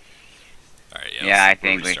 Alright, Yeah, I we're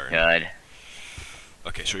think we restarting. could.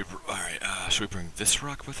 Okay, should we bring this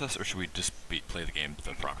rock with us, or should we just play the game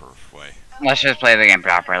the proper way? Let's just play the game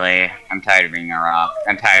properly. I'm tired of being a rock.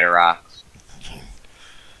 I'm tired of rocks.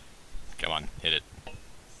 Come on, hit it.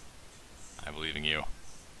 I believe in you.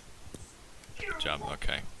 Good job,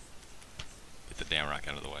 okay. Get the damn rock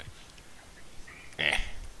out of the way.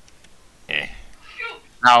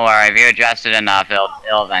 Don't worry, if you adjust it enough,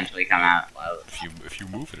 it'll eventually come out. If you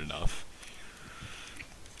move it enough.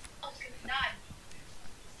 I was gonna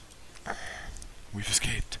die. We've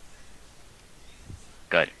escaped.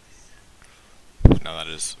 Good. Now that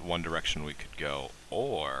is one direction we could go,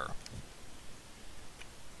 or,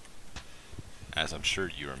 as I'm sure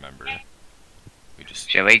you remember, we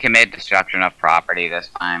just, Should we commit destruction of property this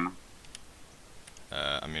time?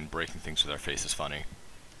 I mean, breaking things with our face is funny,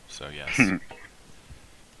 so yes.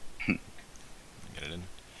 Get it in.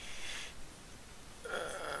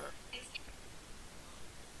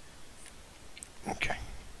 Okay.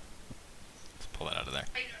 Let's pull that out of there.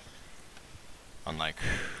 Unlike,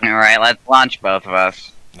 Alright, let's launch both of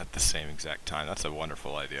us. at the same exact time. That's a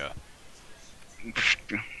wonderful idea.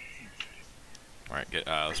 Alright,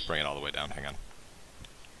 let's bring it all the way down. Hang on.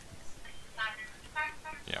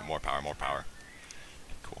 Yeah, more power, more power.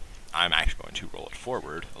 Cool. I'm actually going to roll it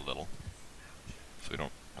forward a little, so we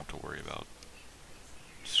don't have to worry about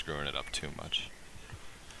screwing it up too much.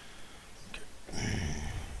 Okay.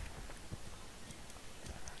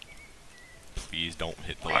 Please don't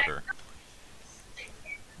hit the lever.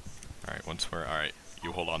 Alright, once we're... Alright,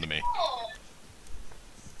 you hold on to me. Oh.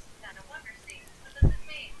 Not a wonder state. What does this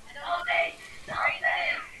mean? I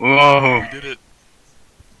don't know. Whoa. We did it!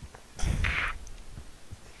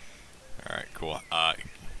 Alright, cool.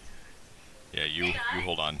 Yeah, you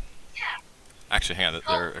hold on. Actually, hang on,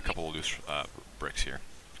 there are a couple of loose bricks here.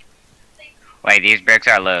 Wait, these bricks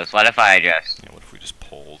are loose. What if I just Yeah, what if we just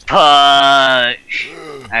pulled? push?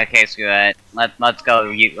 Okay, screw it. Let's go.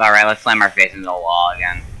 Alright, let's slam our face into the wall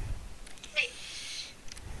again.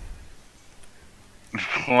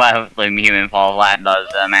 What the human fall flat does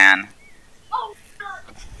to man. Oh god.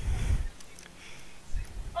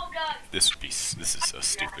 Oh god. This is a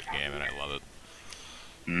stupid game, and I love it.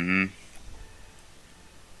 Mm-hmm.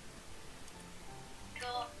 Go.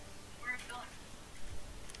 Where are we going?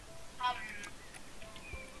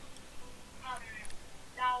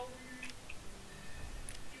 Down.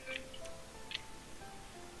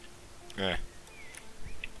 Eh.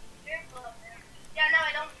 Careful up there. Yeah, no,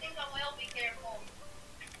 I don't think I will be careful.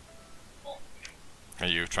 Oh, Are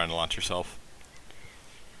you trying to launch yourself?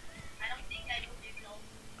 I don't think I will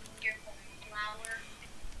be careful. Flower.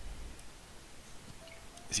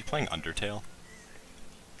 Is he playing Undertale?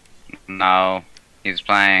 No, he's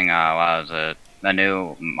playing. What was it? The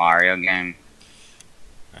new Mario game.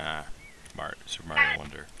 Ah, Super Mario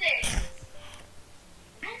Wonder.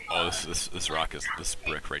 Oh, this rock this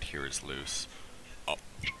brick right here is loose. Oh,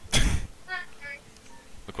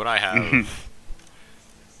 look what I have.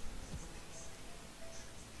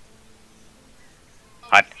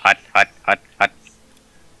 Hot, hot, hot, hot, hot.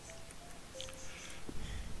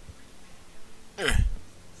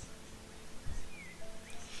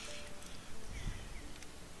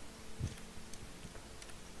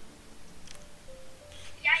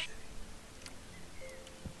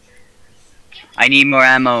 I need more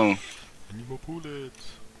ammo. I need more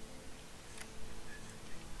bullets.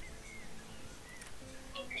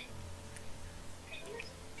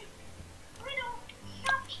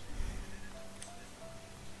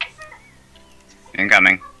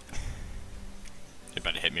 Incoming. You're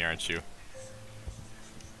about to hit me, aren't you?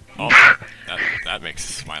 Oh, that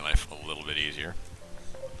makes my life a little bit easier.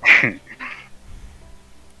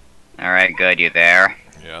 Alright, good, you there?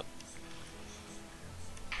 Yep.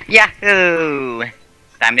 Yahoo!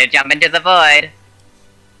 Time to jump into the void.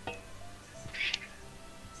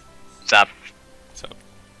 What's up? So,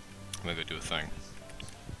 I'm gonna go do a thing.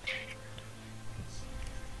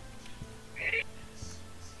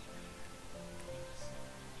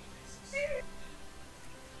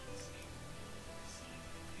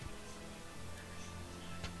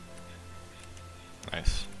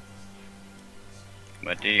 Nice.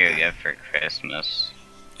 What do you get for Christmas?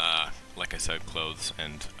 Like I said, clothes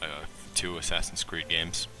and 2 Assassin's Creed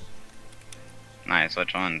games. Nice,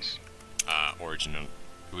 which ones? Origin.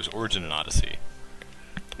 It was Origin and Odyssey.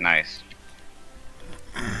 Nice.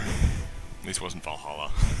 At least it wasn't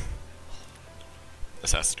Valhalla.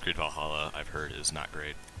 Assassin's Creed Valhalla, I've heard, is not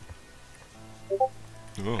great.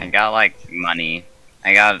 Ooh. I got like money.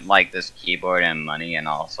 I got like this keyboard and money, and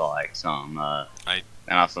also like some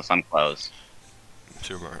and also some clothes.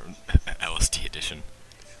 Super LSD edition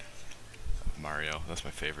of Mario. That's my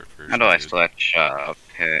favorite version. How do I dude. switch?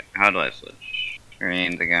 Okay. How do I switch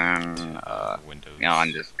screens again? Windows. You know,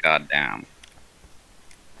 I'm just goddamn.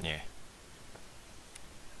 Yeah.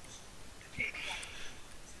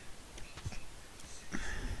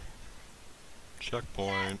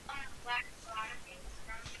 Checkpoint.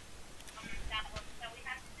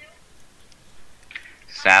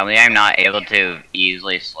 Sadly, I'm not able to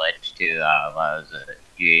easily switch to what was it,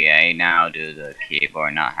 GA now due to the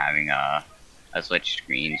keyboard not having a switch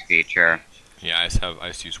screens feature. Yeah, I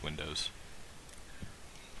just use Windows.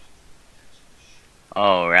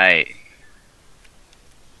 Oh right.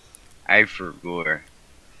 I forgot.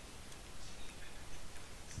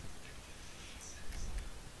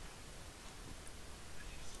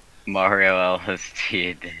 Mario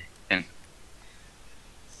LSD edition.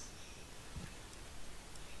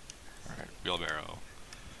 Alright, wheelbarrow.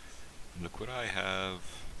 Look what I have.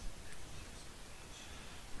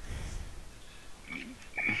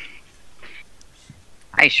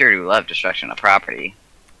 I sure do love destruction of property.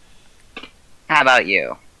 How about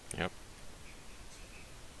you? Yep.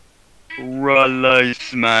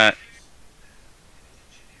 Release Matt.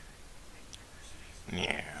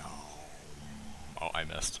 Yeah. Oh, I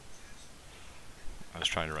missed. I was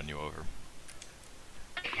trying to run you over.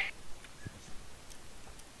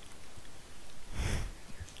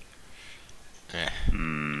 Eh.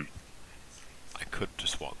 I could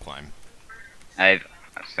just wall climb. I've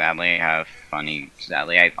sadly have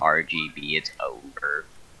RGB. It's over.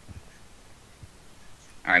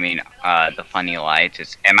 I mean, the funny lights.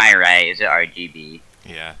 It's. Am I right? Is it RGB?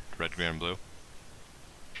 Yeah, red, green, and blue.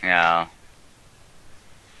 Yeah.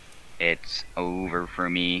 It's over for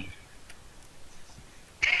me.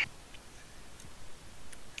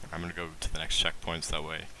 I'm gonna go to the next checkpoints that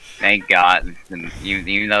way. Thank God.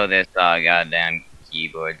 Even though this goddamn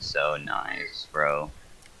keyboard's so nice, bro.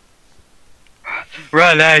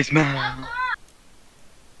 Release man.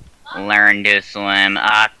 Learn to swim.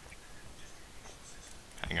 Hang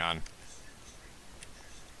on.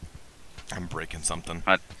 I'm breaking something.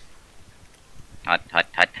 Hut. Hut hut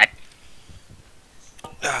hut hut.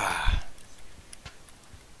 Ah.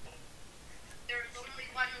 There's only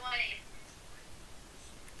one way.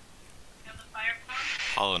 You have the fire pump?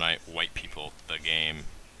 Hollow Knight, white people, the game.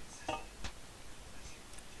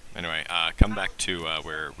 Anyway, come back to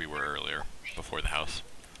where we were earlier, before the house.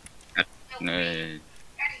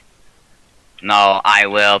 No, I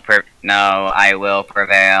will prevail.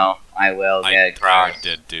 I will get I across.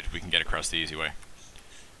 did, dude. We can get across the easy way.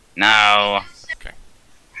 No. Okay.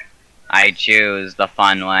 I choose the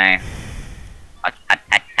fun way. Hut, hut,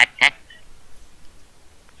 hut, hut, hut.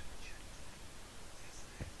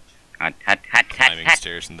 Hut, hut, hut, hut, Climbing hut.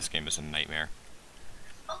 stairs in this game is a nightmare.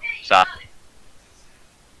 Okay, Sup?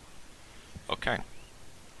 Okay.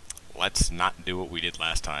 Let's not do what we did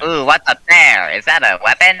last time. Ooh, what's up there? Is that a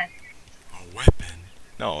weapon? A weapon?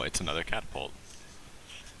 No, it's another catapult.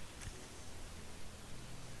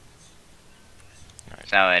 Alright,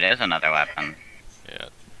 So it is another weapon. yeah.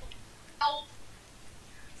 Oh.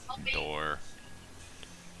 Okay. Door.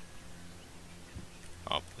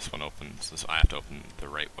 Oh, this one opens. This I have to open the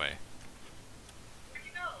right way. Where'd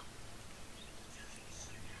you go?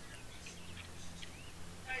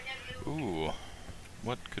 Sorry, I didn't move. Ooh.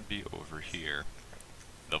 What could be over here?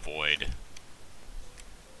 The void.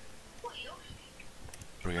 Oh, Yoshi.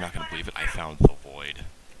 Bro, you're not gonna believe it. I found the void.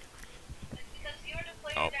 It's because you're the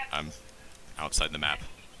player Oh, that- I'm outside the map.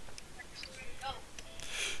 Oh.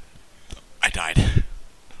 I died.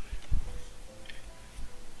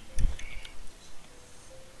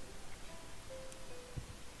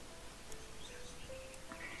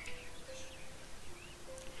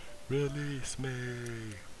 Release me.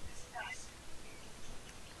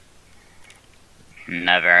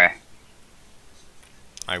 Never.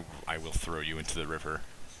 I will throw you into the river.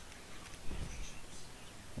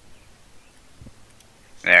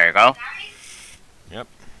 There you go. Yep.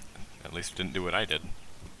 At least didn't do what I did.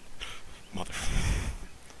 Mother.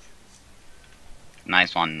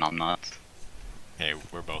 Nice one, Numbnuts. Hey,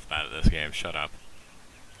 we're both bad at this game. Shut up.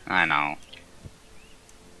 I know.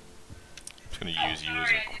 Just gonna use you as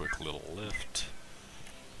a quick little lift.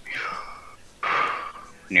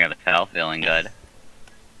 Nearly fell, feeling good.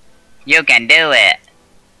 You can do it!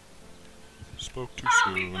 Spoke too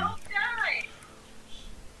soon.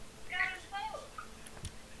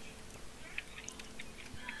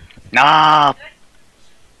 No!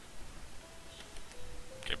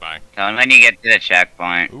 Okay, bye. So when you get to the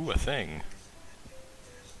checkpoint. Ooh, a thing.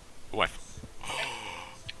 Ooh,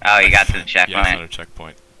 Oh, you got to the yeah, I checkpoint. found a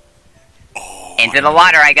checkpoint. Oh, Into the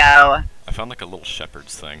water I go! I found like a little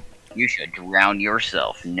shepherd's thing. You should drown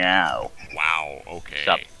yourself now. Wow, okay.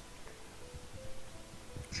 Sup?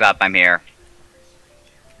 Sup, I'm here.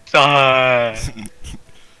 Sup?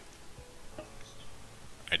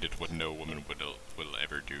 I did what no woman will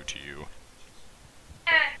ever do to you.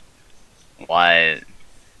 What?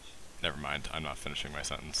 Never mind, I'm not finishing my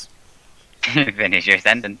sentence. Finish your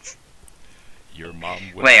sentence. Your mom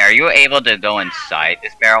will. Wait, are you able to go inside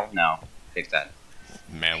this barrel? No. Fix that.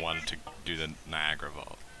 Man wanted to do the Niagara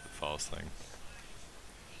Falls thing.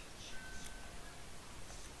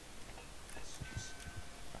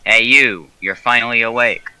 Hey you, you're finally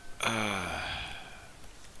awake. Oh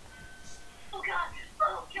god,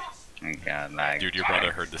 oh god. Oh god, like, Dude, your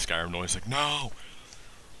brother heard the Skyrim noise like, no!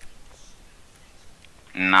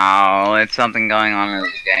 No, it's something going on in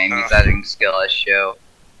this game. He's having skill issue.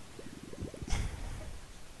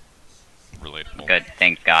 Relatable. Good,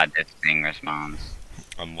 thank god this thing responds.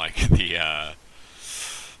 Unlike the,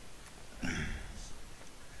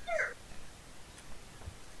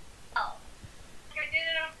 Oh. I did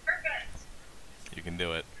it on purpose. you can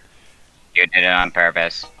do it. You did it on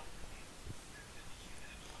purpose.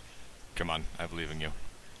 Come on, I believe in you.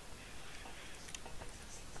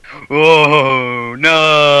 Oh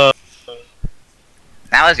no!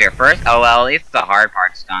 That was your first? Oh well, at least the hard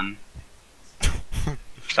part's done.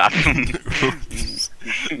 Stop. Just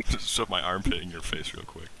shove my armpit in your face real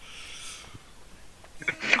quick.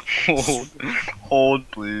 Hold,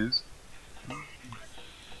 please.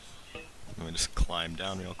 Let me just climb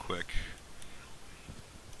down real quick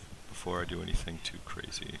before I do anything too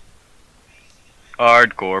crazy.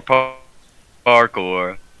 Hardcore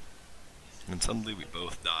parkour. And suddenly we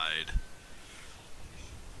both died.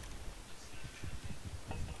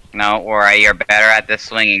 No, or you're better at the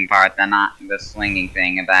swinging part than not the swinging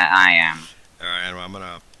thing that I am. Alright, anyway, I'm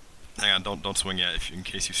gonna... Hang on, don't swing yet. In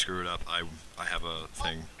case you screw it up, I have a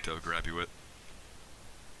thing to grab you with.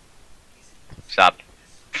 Sup?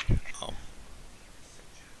 Oh.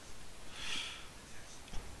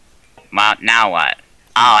 Well, now what?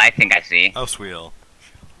 Oh, I think I see. House wheel.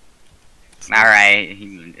 Alright.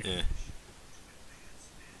 Yeah.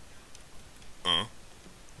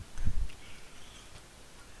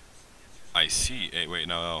 I see. Hey, wait,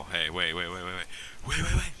 no. Hey, wait. Wait.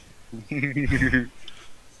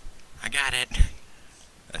 I got it.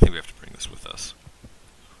 I think we have to bring this with us.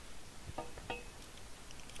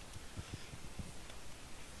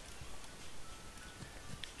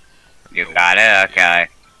 You got it? Okay.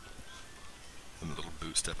 A little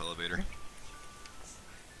boot step elevator.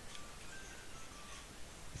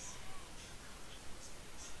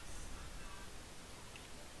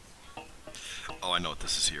 Oh, I know what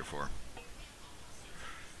this is here for.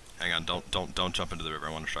 Hang on, don't jump into the river.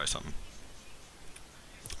 I want to try something.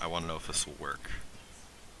 I want to know if this will work.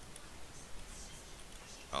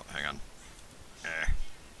 Oh, hang on.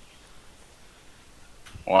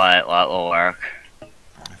 What will work?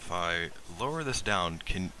 If I lower this down,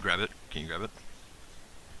 can you grab it? Can you grab it?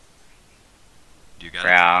 Do you got it?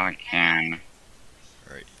 Yeah, I can.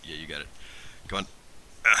 Alright, yeah, you got it. Come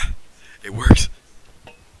on. It works!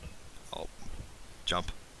 Oh.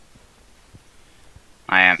 Jump.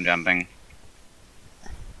 I am jumping.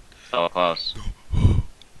 So close. Okay,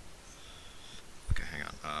 hang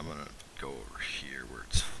on. I'm gonna go over here where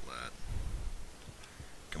it's flat.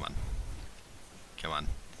 Come on. Come on.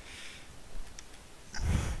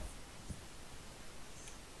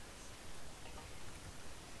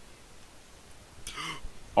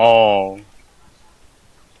 Oh.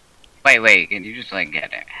 Wait, can you just like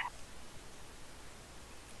get it?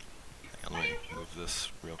 Hang on, let me move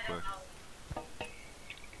this real quick.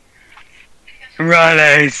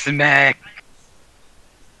 Raleigh smack.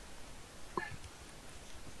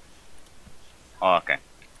 Oh, okay.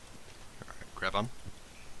 Alright, grab on.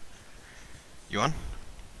 You on?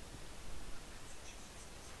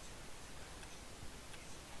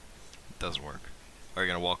 Doesn't work. Are you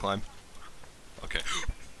gonna wall climb? Okay.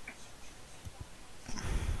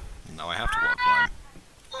 Now I have to wall climb.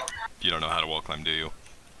 You don't know how to wall climb, do you?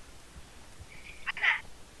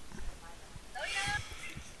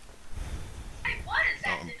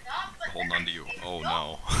 Oh, I'm holding on to you. Oh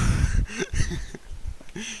no.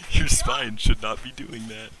 Your spine should not be doing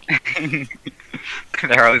that.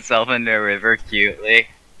 Throw himself in the river cutely.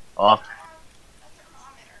 Oh,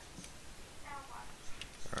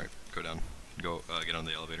 Alright, go down. Go, get on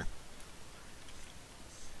the elevator.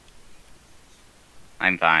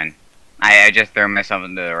 I'm fine. I just threw myself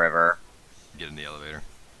into the river. Get in the elevator.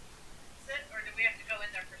 Or do we have to go in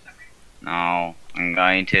there for some reason? No, I'm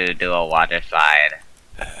going to do a water slide.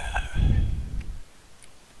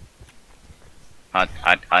 Hut,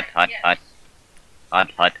 hut, hut, hut, hut.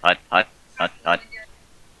 Hut, hut, hut, hut, hut, hut.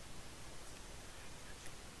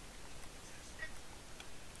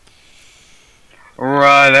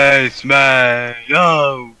 Right, man.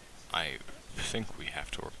 No. I think we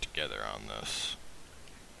have to work together on this.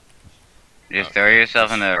 Just throw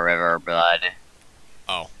yourself into the river, blood.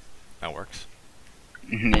 Oh, that works.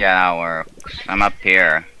 Yeah, that works. I'm up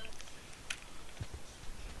here.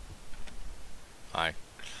 Hi.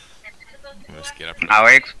 Let's get up. How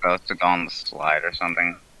are you supposed to go on the slide or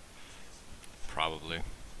something? Probably.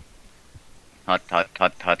 Hut, hut,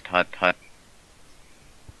 hut, hut, hut, hut.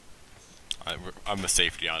 I'm the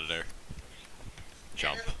safety auditor.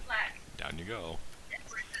 Jump. There's a flag. Down you go.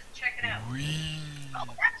 Check it out. Whee!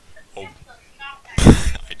 Oh, Stop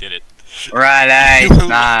I did it. Right,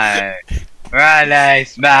 smash. Right,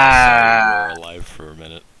 smash. We're alive for a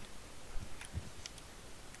minute.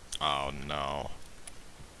 Oh no.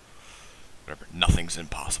 Whatever. Nothing's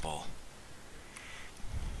impossible.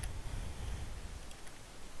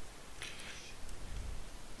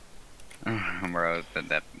 Bro,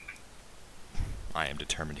 that. I am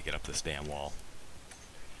determined to get up this damn wall.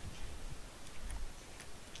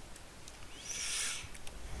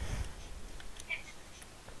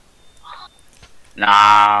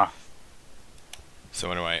 Nah.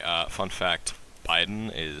 So anyway, fun fact,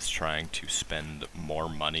 Biden is trying to spend more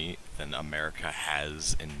money than America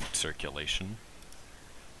has in circulation.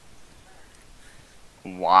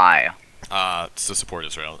 Why? To support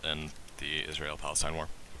Israel in the Israel-Palestine war.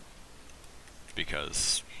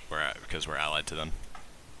 Because we're allied to them.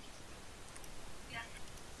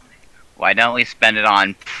 Why don't we spend it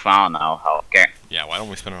on, I don't know, healthcare? Yeah, why don't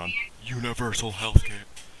we spend it on universal healthcare?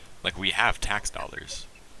 Like, we have tax dollars.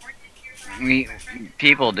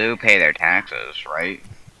 People do pay their taxes, right?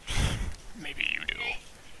 Maybe you do.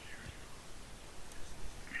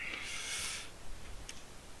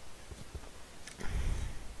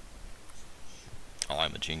 Oh,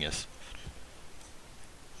 I'm a genius.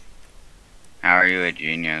 How are you a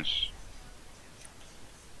genius?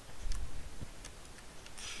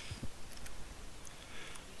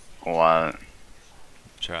 What?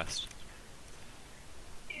 Trust.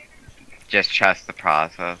 Just trust the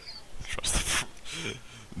process. Trust the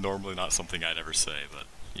normally not something I'd ever say, but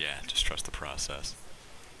yeah, just trust the process.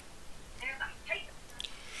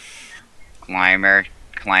 Climber,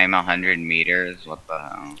 climb 100 meters? What the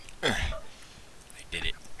hell? I did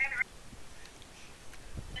it.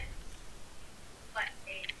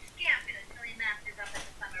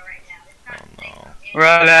 Oh no.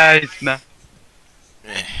 Right, man.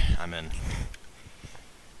 I'm in.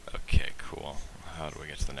 Okay, cool. How do we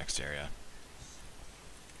get to the next area?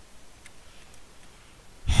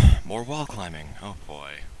 More wall climbing. Oh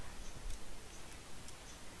boy.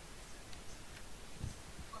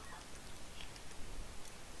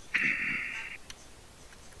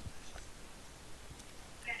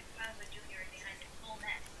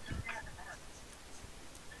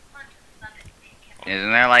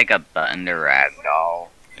 Isn't there like a button to ragdoll?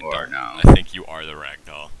 Or no? I think you are the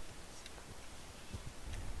ragdoll.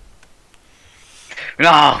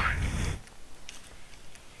 No!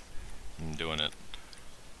 I'm doing it.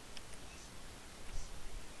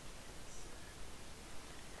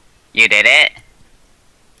 You did it?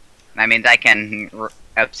 That means I can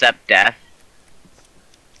accept death.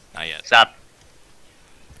 Not yet. Sup?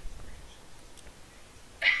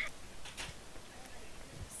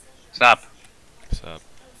 Sup? What's up?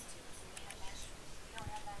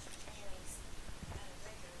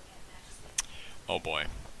 Oh boy.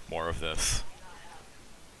 More of this.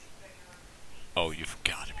 Oh, you've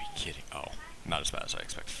got to be kidding. Oh, not as bad as I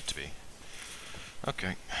expected it to be.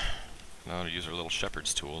 Okay. Now to use our little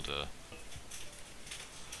shepherd's tool to...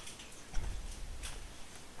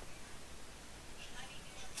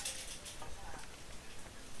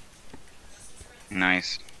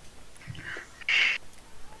 Nice.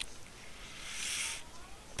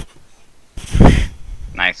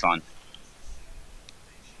 Nice one.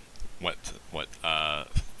 What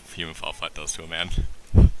human fall flat does to a man?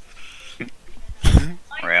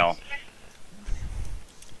 Real.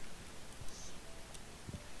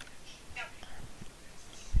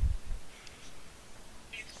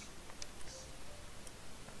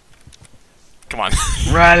 Come on.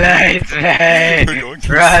 Release We're me! going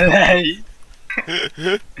to Release!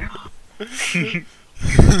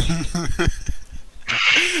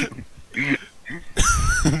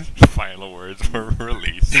 Final words were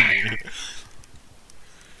released.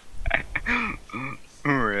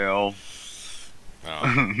 Real. Oh,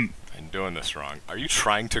 I'm doing this wrong. Are you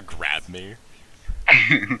trying to grab me?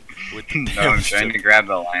 With the No, damn I'm trying to grab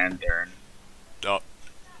the lantern. Oh,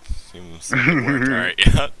 seems like it worked. Alright,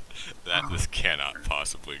 yeah. This cannot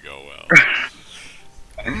possibly go well.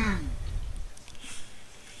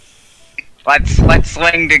 Let's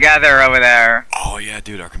swing together over there. Oh yeah,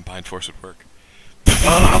 dude, our combined force would work.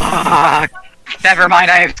 Ah, never mind,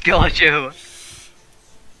 I have skill issue.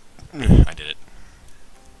 I did it.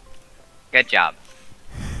 Good job.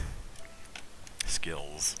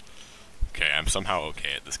 Skills. Okay, I'm somehow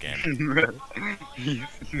okay at this game.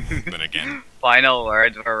 Then again, Final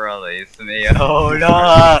words were released me. Oh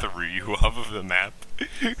no! threw you off of the map.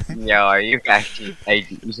 Yo, are you actually?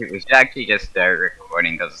 We should actually just start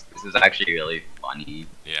recording because this is actually really funny.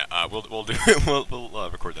 Yeah, we'll do we'll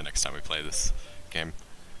record the next time we play this game.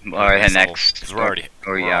 Or the next. Because we're already.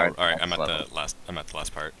 Or yeah. Alright, I'm at the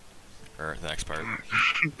last part, or the next part.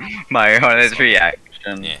 My honest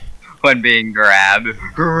reaction Yeah. when being grabbed.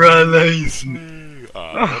 Release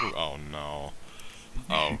Oh no.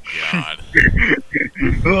 Oh god.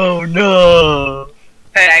 Oh no!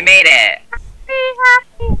 Hey, I made it.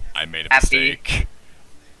 I made a Happy. mistake.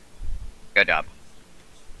 Good job.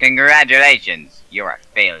 Congratulations, you're a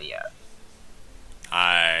failure.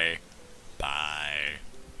 Bye.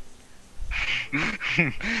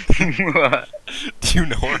 What? Do you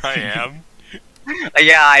know where I am?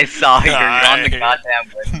 Yeah, I saw you're on the Hi.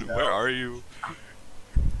 goddamn window. Where are you?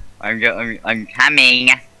 I'm coming.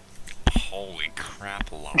 Holy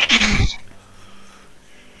crap, love.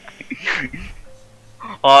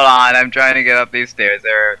 Hold on, I'm trying to get up these stairs.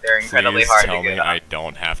 They're incredibly Please hard tell to me get up. I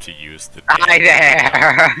don't have to use the Hi damn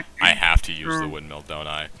there. I have to use the windmill, don't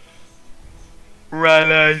I?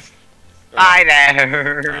 Release. Hi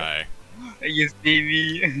there. Hi. You see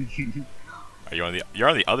me? Are you on the? You're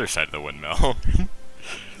on the other side of the windmill.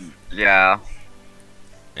 Yeah.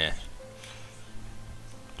 Yeah.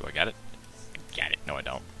 Do I get it? Get it? No, I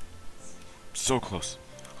don't. So close.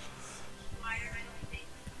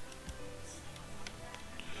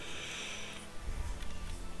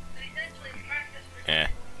 Eh.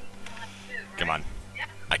 Come on.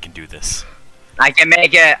 I can do this. I can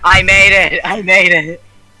make it. I made it. I made it.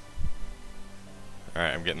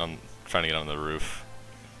 Alright, I'm getting on. Trying to get on the roof.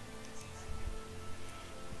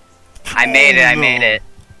 I made it. I made it.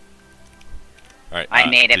 Alright. I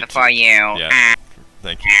made it before you. Yeah.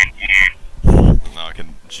 Thank you. Now I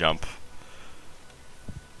can jump.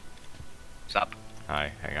 What's up?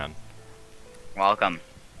 Hi, hang on. Welcome.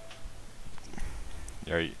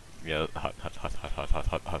 Yeah, hot.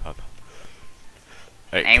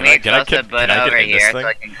 Hey, Hey, can we I get close the boot can I over get in this here thing? so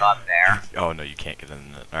I can go up there. Oh no, you can't get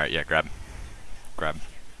in the. Alright, yeah, grab.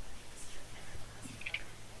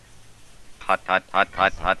 Hot.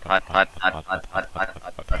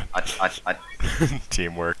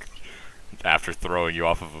 Teamwork. After throwing you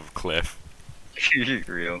off of a cliff.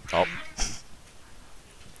 Real. Oh.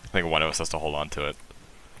 I think one of us has to hold on to it.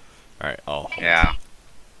 Alright, I'll hold. Yeah.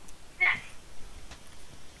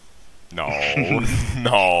 No.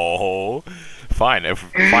 No. Fine,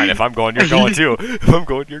 if I'm going, you're going too. If I'm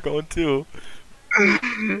going, you're going too.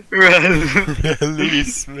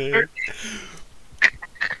 Release me.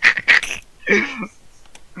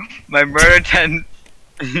 My murder tent.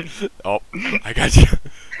 Oh, I got you.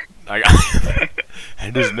 I got you.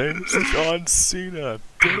 And his name is John Cena.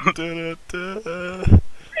 Da, da, da, da.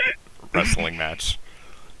 Wrestling match.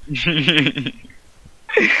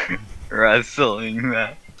 Wrestling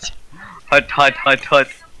match. Hot.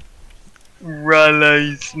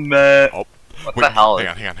 Release me. Oh. What Wait, the hell?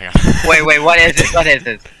 hang on. Wait, what is this? What is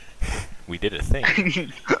this? We did a thing.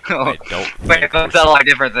 Oh, I don't wait, think let's we're settle our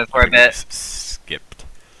differences for a we bit. just skipped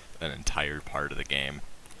an entire part of the game.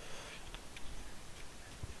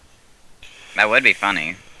 That would be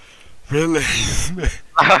funny. Release me.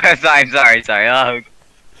 Oh, sorry. Oh.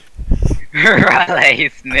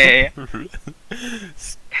 Release me.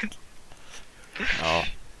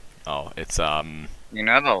 Oh, it's You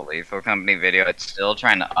know the Lethal Company video? It's still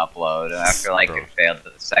trying to upload after like Bro. it failed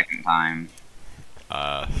the second time.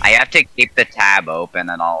 Uh, I have to keep the tab open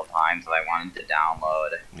at all times that I wanted to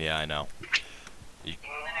download. yeah, I know. You,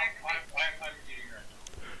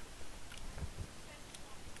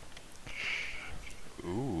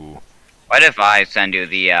 ooh. What if I send you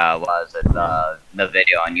the the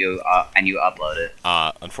video and you upload it?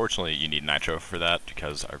 Unfortunately, you need Nitro for that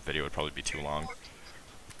because our video would probably be too long.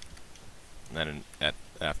 And then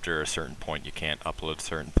after a certain point, you can't upload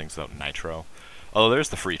certain things without Nitro. Although there's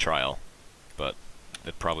the free trial, but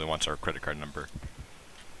it probably wants our credit card number.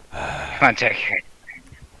 One second.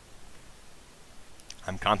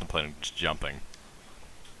 I'm contemplating just jumping.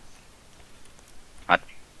 What?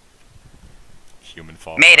 Human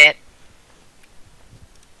fall. Made it.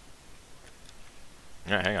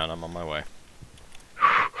 Yeah, hang on, I'm on my way.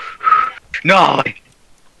 No.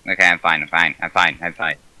 Okay, I'm fine. I'm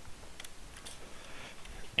fine.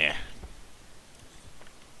 Yeah.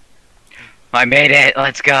 I made it.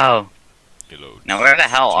 Let's go. Now where the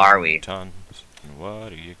hell are we? Tons, and what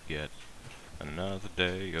do you get? Another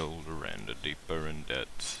day older and a deeper in debt.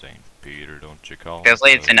 St. Peter, don't you call? This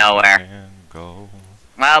leads to so nowhere. we can go.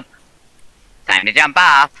 Well, time to jump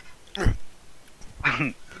off.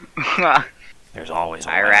 There's always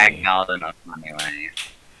a I way. ragdolled enough anyway.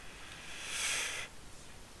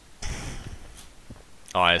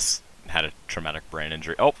 Oh, I just had a traumatic brain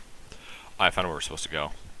injury. Oh, I found where we're supposed to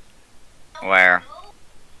go. Where?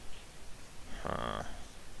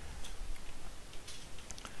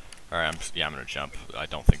 Alright, I'm gonna jump. I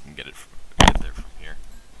don't think we can get there from here.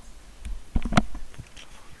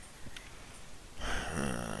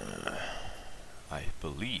 I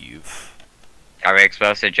believe. Are we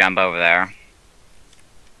supposed to jump over there?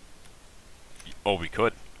 Oh, we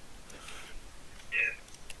could.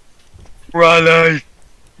 Raleigh.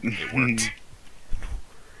 It worked.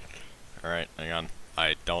 Alright, hang on.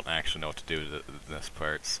 I don't actually know what to do with this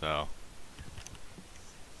part, so.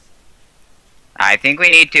 I think we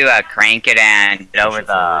need to crank it and get Push over it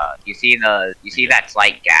the. forward. You see that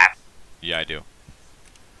slight gap. Yeah, I do.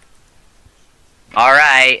 All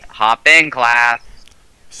right, hop in, class.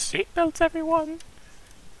 Seatbelts, everyone!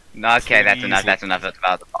 Okay, that's Please. enough. That's enough. That's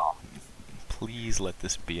about the fall. Please let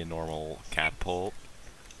this be a normal catapult.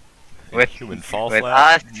 A With- human fall with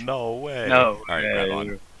flat? us? No way. No Alright, way. grab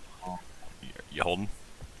on. You holding?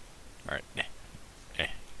 Alright.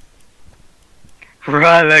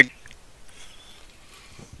 Raleigh.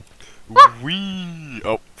 Wee!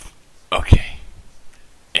 Oh. Okay.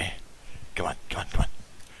 Come on.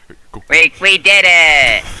 Go. We did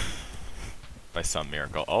it. By some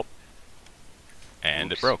miracle. Oh.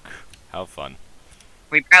 And Oops. it broke. How fun.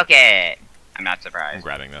 We broke it. I'm not I'm surprised.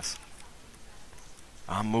 grabbing this.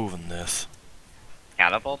 I'm moving this.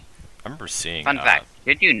 Catapult. I remember seeing. Fun fact: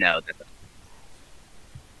 did you know that?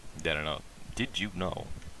 I don't know. Did you know?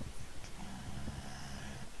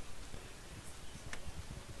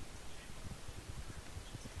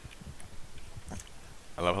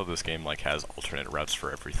 I love how this game like has alternate routes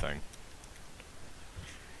for everything.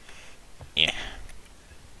 Yeah.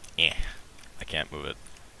 I can't move it.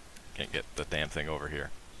 Can't get the damn thing over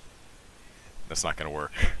here. That's not gonna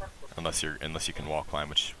work unless you can wall climb,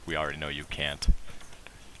 which we already know you can't.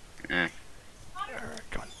 Eh.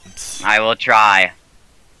 Come on. I will try.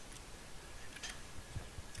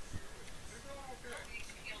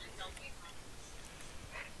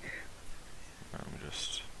 Let me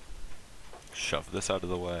just shove this out of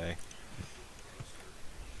the way.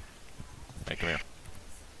 Hey, come here.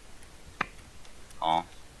 Oh.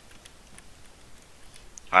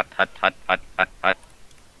 Hut. No.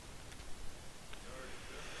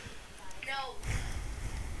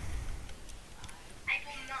 I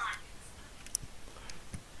will not.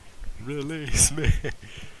 Release me.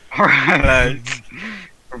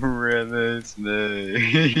 Release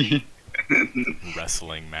me.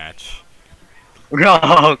 Wrestling match.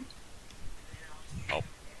 No. Oh.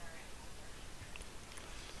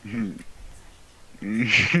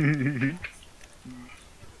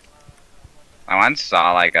 I once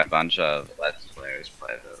saw like a bunch of Let's Players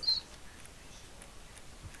play this.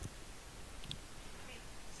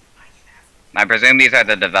 I presume these are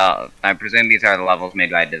the levels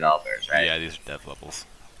made by developers, right? Yeah, these are dev levels.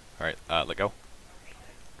 Alright, let go.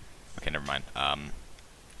 Okay, never mind.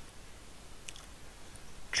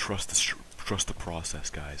 Trust the process,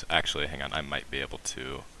 guys. Actually, hang on, I might be able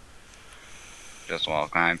to Just wall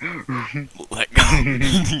climb. let go.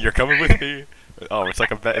 You're coming with me. Oh, it's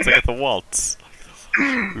like it's like at the waltz.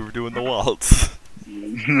 We were doing the waltz.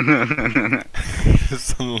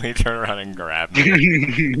 Suddenly turn around and grab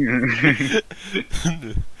me.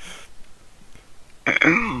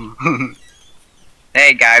 Hey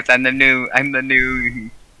guys, I'm the new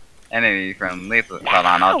enemy from Lethal. Hold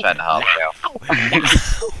on, I'll try to help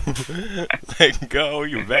you. Let go,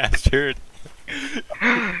 you bastard.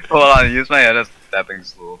 Hold on, use my head as a stepping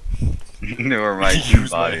stool. Or my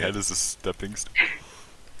Use my body. head as a stepping stone.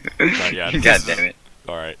 Not yet. God damn it.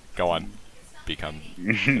 Alright, go on.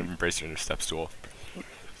 Embrace your inner step stool.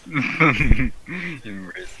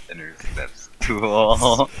 Embrace inner steps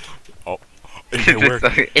tool. Oh, it might work.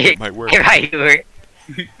 It might work. It might work.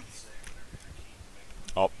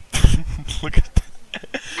 Oh, look at that.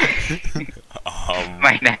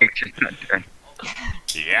 My neck should not turn.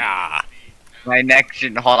 Yeah. My neck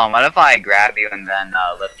should. Hold on. What if I grab you and then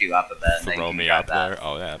lift you up a bit? And then Throw you me can up grab there.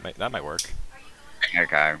 Oh, yeah, that might work. that?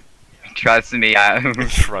 Okay. Trust me.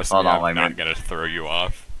 Trust Hold me, on, I'm not gonna throw you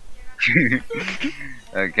off.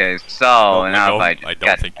 Okay. So Oh, now no, if I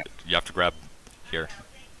don't think you have to grab here.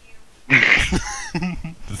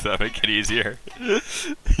 Does that make it easier?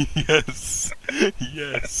 Yes.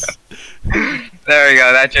 Yes. There we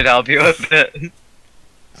go. That should help you a bit.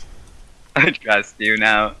 I trust you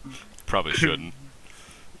now. Probably shouldn't.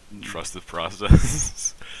 Trust the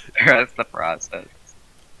process. Trust the process.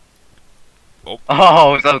 Oh.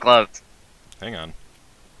 Oh, so close. Hang on.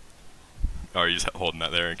 Oh, are you just holding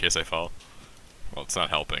that there in case I fall? Well, it's not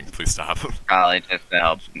helping. Please stop. Probably just to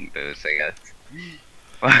help boost, I guess.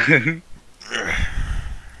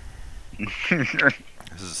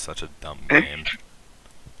 This is such a dumb game.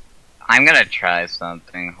 I'm gonna try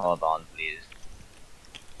something. Hold on, please.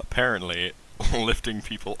 Apparently, lifting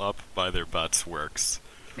people up by their butts works.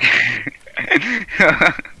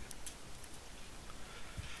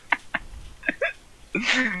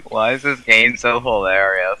 Why is this game so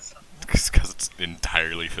hilarious? Because it's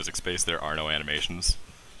entirely physics-based, there are no animations.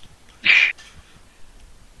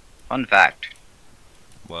 Fun fact.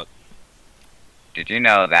 What? Did you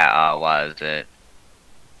know that, was it?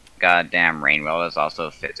 Goddamn Rain World is also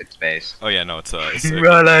physics-based. Oh yeah, no, it's like stick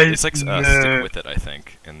with it, I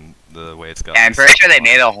think, and the way it's got. Yeah, I'm pretty sure they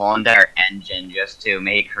made a whole entire engine just to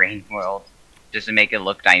make Rain World. Just to make it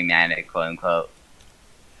look dynamic, quote unquote.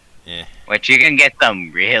 Yeah. Which you can get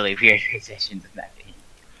some really weird positions in that game.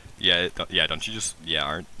 Yeah, don't you just,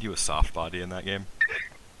 aren't you a soft body in that game?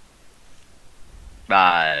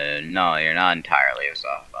 No, you're not entirely a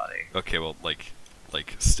soft body. Okay, well, like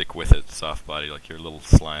stick with it, soft body, like your little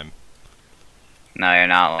slime. No, you're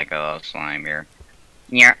not like a little slime.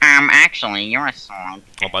 Actually, you're a slime.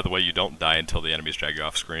 Oh, by the way, you don't die until the enemies drag you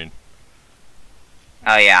off screen.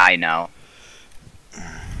 Oh yeah, I know.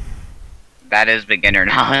 That is beginner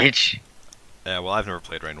knowledge. Yeah, well, I've never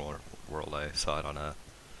played Rain World. I saw it on a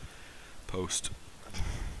post.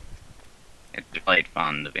 It's really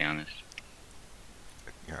fun, to be honest.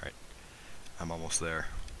 Alright. I'm almost there.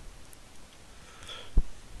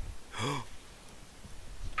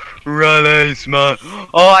 Really smart.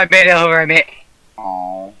 Oh, I made it over.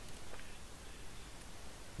 Oh.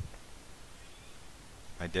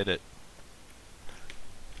 I did it.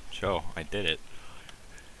 Joe, I did it.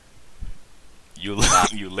 You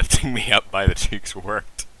lifting me up by the cheeks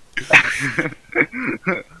worked.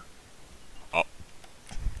 Oh.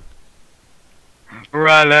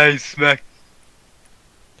 Really smack.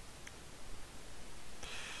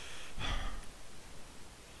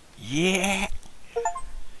 Yeah.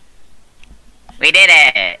 We did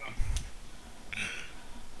it.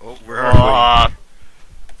 Oh, where are we?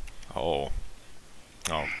 Oh.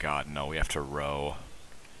 Oh God, no! We have to row.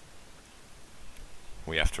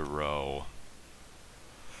 We have to row.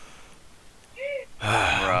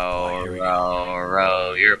 Row, Boy,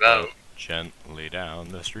 row your boat. Gently down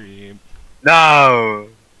the stream. No.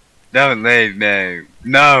 Don't leave me.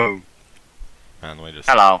 No. And let me just.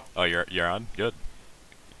 Hello. Oh, you're on. Good.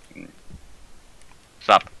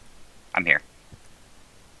 Sup? I'm here.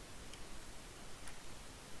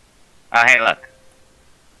 Oh, hey, look.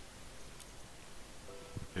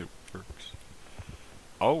 It works.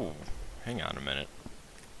 Oh, hang on a minute.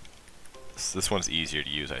 This one's easier to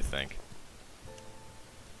use, I think.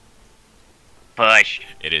 Push.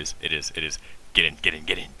 It is. It is. It is. Get in. Get in.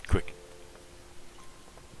 Get in. Quick.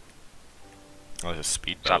 Oh, there's a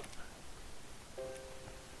speedboat. Sup?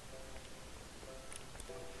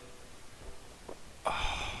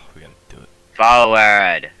 Oh, we gotta do it.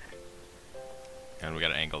 Forward. And we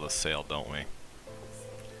gotta angle the sail, don't we?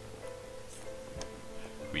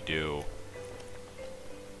 We do.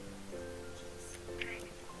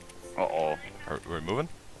 Uh-oh. Are we moving?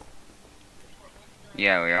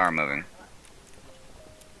 Yeah, we are moving.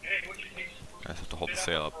 I just have to hold the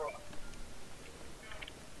sail up.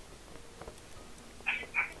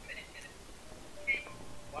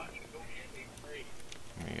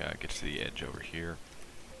 to the edge over here.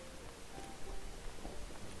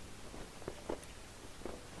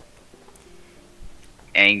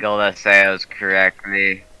 Angle the sails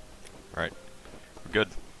correctly. Right. We're good.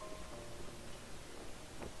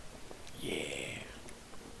 Yeah.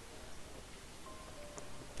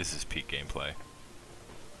 This is peak gameplay.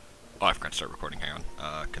 Oh, I forgot to start recording. Hang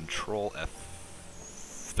on. Control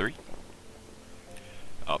F3?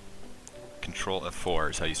 Up. Control F4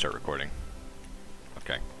 is how you start recording.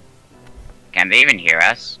 Okay. Can they even hear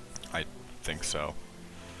us? I think so.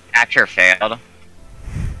 Capture failed.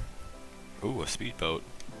 Ooh, a speedboat.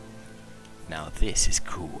 Now this is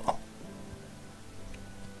cool.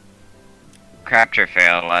 Capture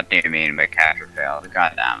failed. What do you mean by capture failed?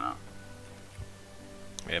 God damn it.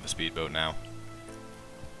 We have a speedboat now.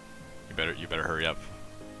 You better hurry up.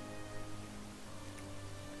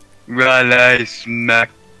 Raleigh smack.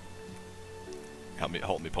 Help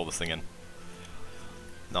me pull this thing in.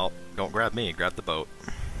 No, don't grab me, grab the boat.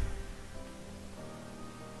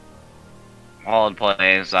 Hold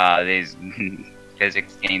please, these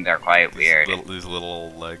physics games are quite weird. These little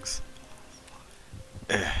old legs.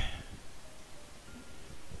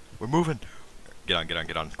 We're moving! Get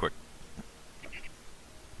on, quick.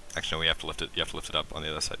 Actually, no, we have to lift it. You have to lift it up on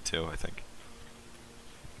the other side too, I think.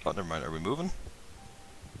 Oh, never mind. Are we moving?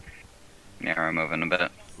 Yeah, we're moving a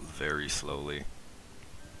bit. Very slowly.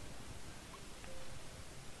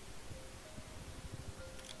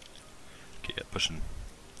 Okay, yeah, pushing.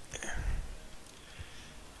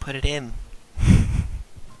 Put it in.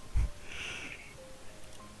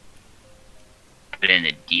 Put it in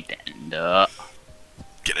the deep end.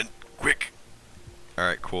 Get in, quick!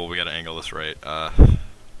 Alright, cool. We gotta angle this right.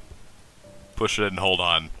 Push it and hold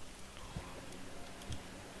on.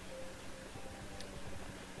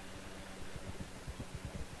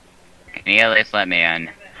 Can you at least let me in?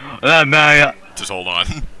 Just hold on.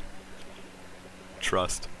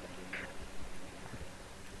 Trust.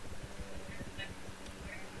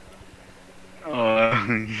 Oh,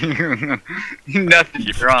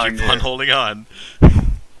 nothing's wrong. Keep on holding on.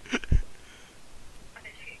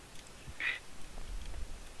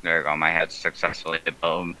 There we go, my head's successfully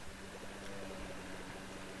deboned.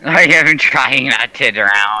 I am trying not to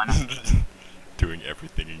drown. Doing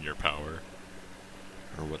everything in your power.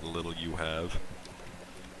 Or what little you have.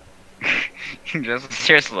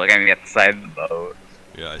 just look at me at the side of the boat.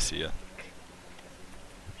 Yeah, I see ya.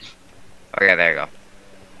 Okay, there you go.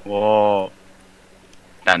 Whoa.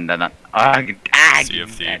 Dun dun dun. Sea of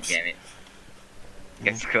Thieves. Damn it.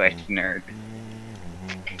 Gets quick, nerd.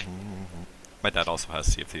 My dad also has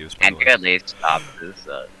Sea of Thieves, by And the way. you at least stop this,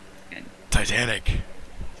 Titanic!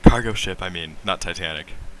 Cargo ship, I mean, not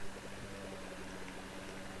Titanic.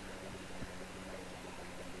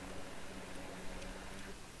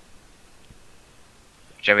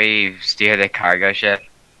 Shall we steer the cargo ship?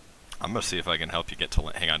 I'm gonna see if I can help you get to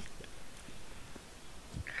land. Hang on.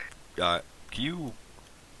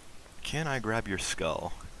 Can I grab your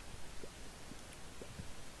skull?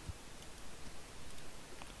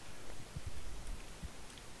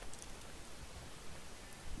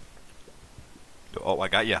 Oh, I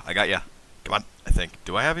got ya. Come on, I think.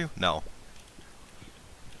 Do I have you? No.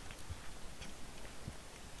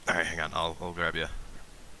 Alright, hang on. I'll grab you.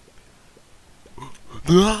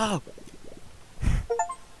 Oh.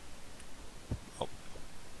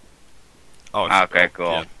 Oh, Okay,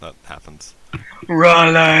 cool. Yeah, that happens.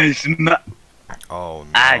 Raleigh smack. Oh no,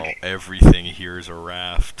 Ag. everything here is a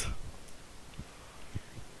raft.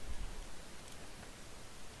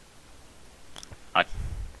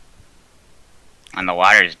 And the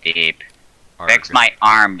water's deep. Alright, Fix my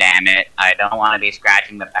arm, damn it. I don't want to be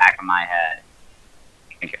scratching the back of my head.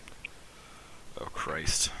 Thank you. Oh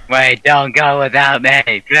Christ. Wait, don't go without me,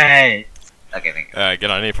 please. Okay, thank you.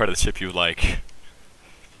 Get on any part of the ship you like.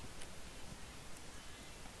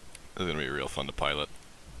 This is gonna be real fun to pilot.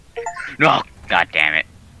 No! God damn it.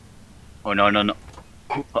 Oh, no, no, no.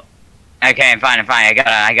 Okay, I'm fine. I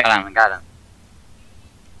got him.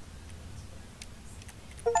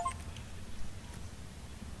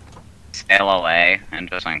 Sail away.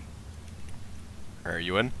 Interesting. Are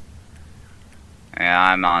you in? Yeah,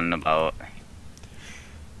 I'm on the boat.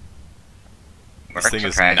 This thing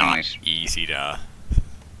is not easy to...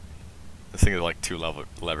 This thing is like two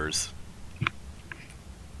levers.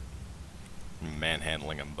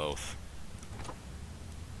 Manhandling them both.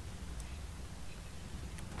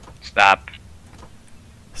 Stop.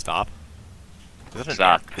 Stop? Is that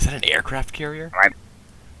Stop. Is that an aircraft carrier? Right.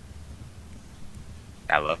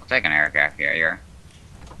 That looks like an aircraft carrier.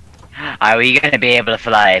 Are we gonna be able to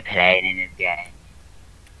fly a plane in this game?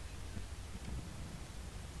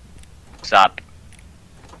 Stop.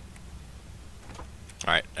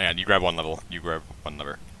 Alright, and you grab one level. You grab one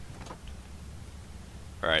lever.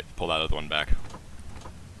 Alright, pull that other one back.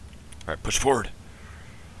 Alright, push forward.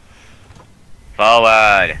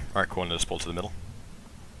 Forward. Alright, cool, and just pull to the middle.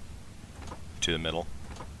 To the middle.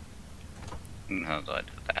 No, do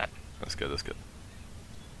that. That's good, that's good.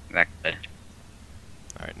 That's good.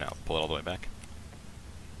 Alright, now pull it all the way back.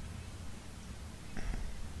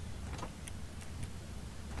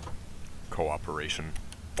 Cooperation.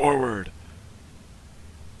 Forward!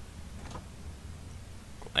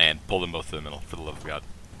 And pull them both to the middle, for the love of God.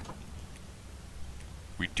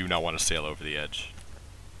 We do not want to sail over the edge.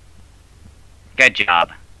 Good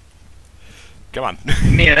job. Come on.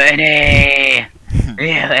 Mutiny!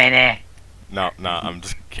 Mutiny! No, I'm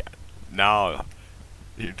just... No.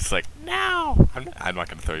 You're just like, no! I'm not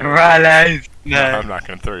gonna throw you over the edge. Rallies No, smack. I'm not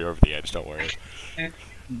gonna throw you over the edge, don't worry.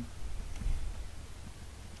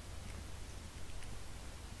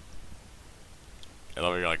 I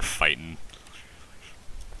love how you're like fighting.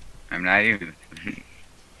 I'm not even.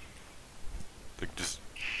 Like just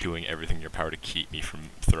doing everything in your power to keep me from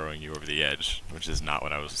throwing you over the edge, which is not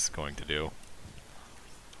what I was going to do.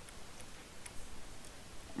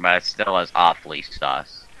 But it still is awfully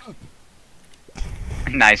sus.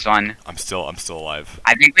 Nice one. I'm still alive.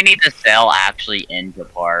 I think we need to sail actually into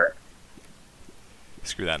port.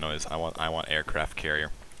 Screw that noise. I want aircraft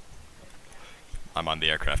carrier. I'm on the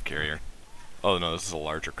aircraft carrier. Oh no, this is a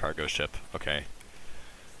larger cargo ship. Okay.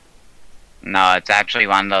 No, it's actually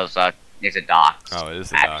one of those, it's a docks. Oh, it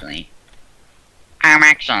is a dock. actually.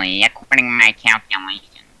 Actually, according to my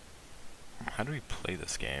calculation. How do we play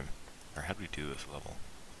this game? Or how do we do this level?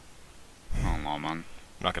 Oh, man. I'm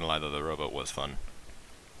not gonna lie though, the rowboat was fun.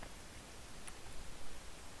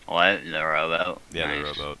 What? The rowboat? Yeah,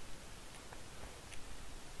 Nice. the rowboat.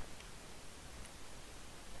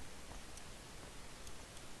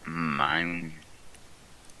 Mine.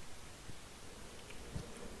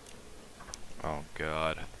 Oh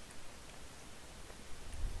god.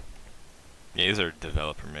 Yeah, these are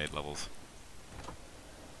developer-made levels.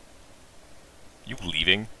 You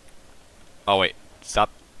leaving? Oh wait, stop.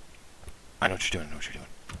 I know what you're doing, I know what you're doing.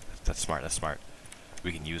 That's smart, that's smart.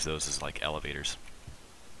 We can use those as like elevators.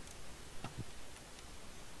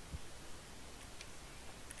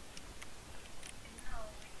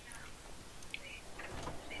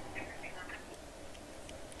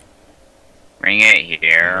 Bring it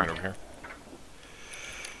here. Right over here.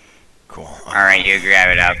 Cool. Alright, you grab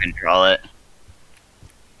it, I'll control it.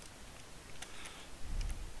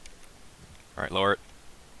 Alright, lower it.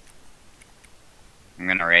 I'm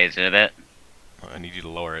gonna raise it a bit. I need you to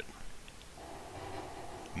lower it.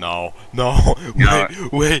 No, no, No.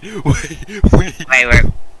 wait. Wait, we're...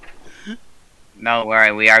 No,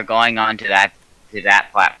 we are going on to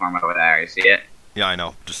that platform over there, you see it? Yeah, I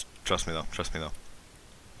know. Just trust me though.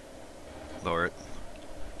 Lower it.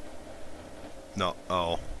 No.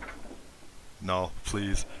 Oh. No.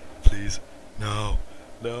 Please. No.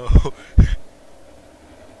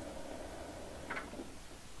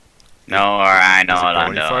 No, or I know Does it what go I'm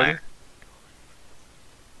any doing. farther?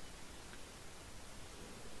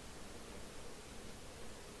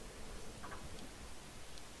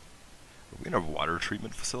 Are we in a water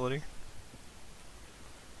treatment facility?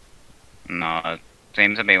 No, it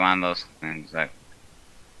seems to be one of those things that...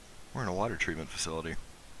 We're in a water treatment facility.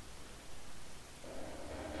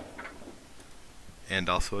 And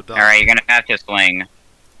also a dock. Alright, you're gonna have to swing.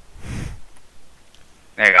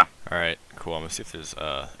 There you go. Alright, cool. I'm gonna see if there's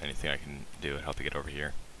anything I can do to help you get over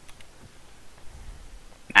here.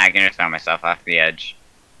 I can just throw myself off the edge.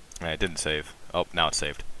 It didn't save. Oh, now it's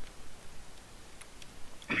saved.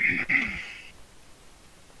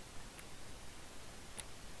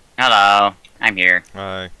 Hello, I'm here.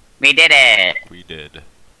 Hi. We did it! We did.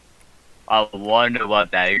 I wonder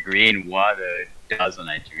what that green water does when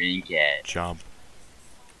I drink it. Jump.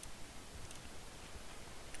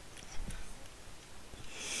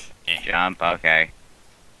 Jump, okay.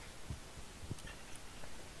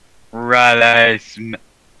 Rallies smack.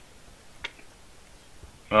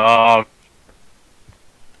 Oh.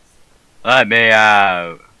 Let me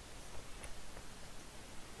out.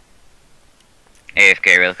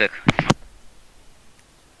 AFK real quick.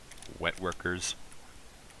 Wet workers.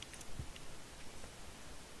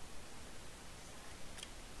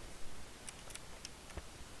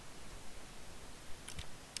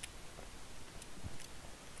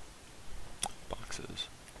 Boxes.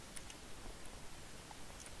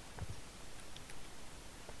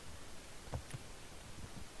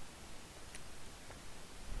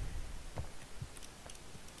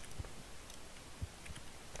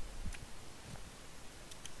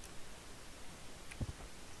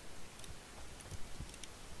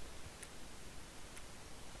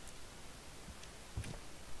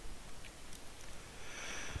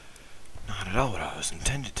 at all what I was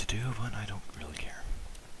intended to do, but I don't really care.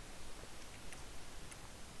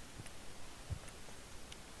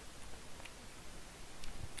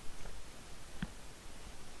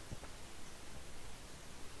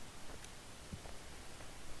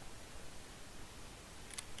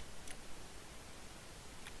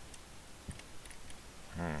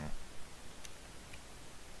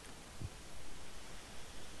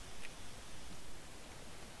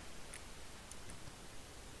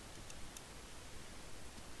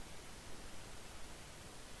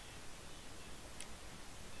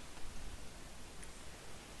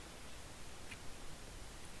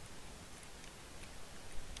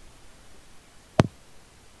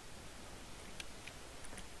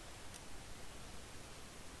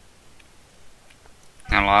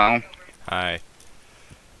 Hello? Hi.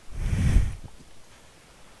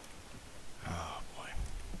 Oh boy.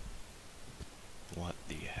 What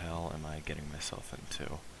the hell am I getting myself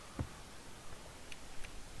into?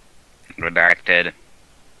 Redacted.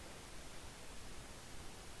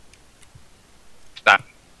 Stop.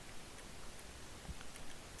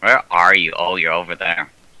 Where are you? Oh, you're over there.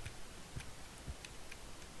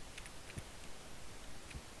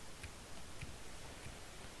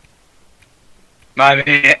 Mommy.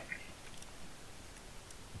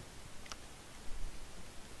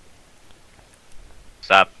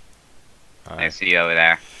 What's up? I Hi. see you over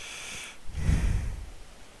there.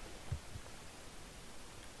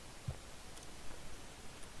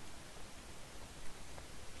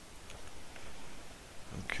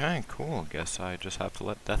 Okay, cool. Guess I just have to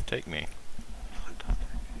let death take me.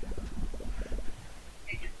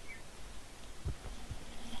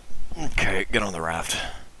 Okay, get on the raft.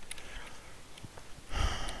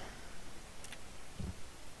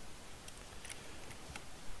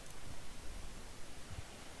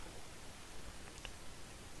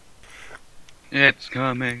 It's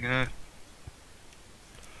coming. Okay,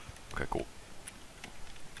 cool.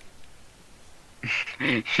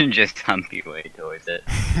 Just hump your way towards it.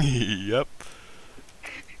 Yep.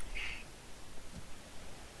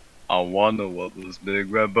 I wonder what this big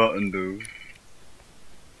red button do.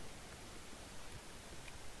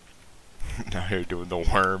 Now you're doing the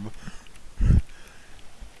worm.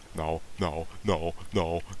 No, no, no,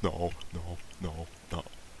 no, no, no, no, no.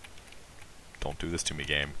 Don't do this to me,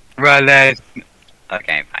 game. Release.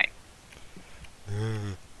 Okay, fine.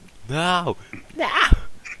 No! No!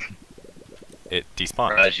 It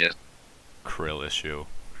despawned. Bro, it's just Krill issue.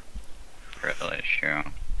 really true.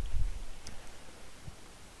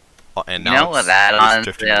 Oh, and You now know what that on it's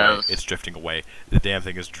drifting away. is? It's drifting away. The damn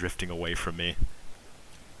thing is drifting away from me.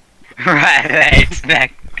 Release.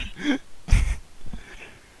 You're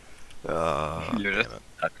Damn just it.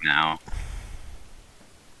 stuck now.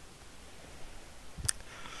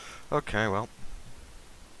 Okay, well.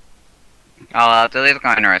 Oh, it's at least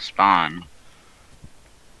going to respawn.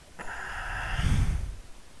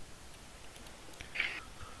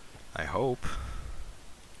 I hope.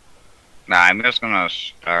 Nah, I'm just gonna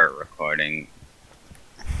start recording.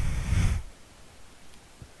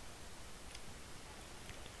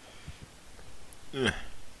 Ugh.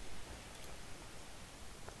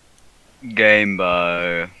 Game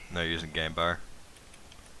bar. No using game bar.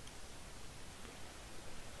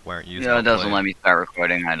 Why aren't you using Yeah, it doesn't play? let me start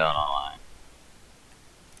recording. I don't know why.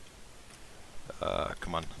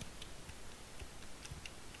 Come on.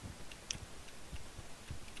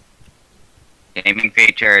 Gaming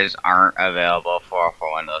features aren't available for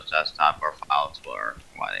Windows Desktop or File Explorer.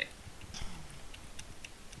 Why?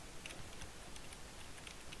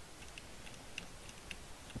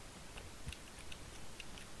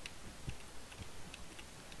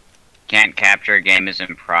 Can't capture game is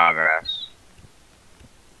in progress.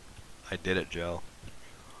 I did it, Joe.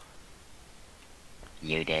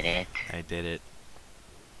 You did it. I did it.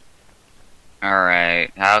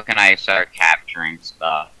 Alright, how can I start capturing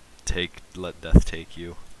stuff? Let death take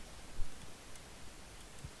you.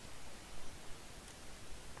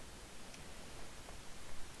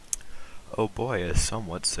 Oh boy, a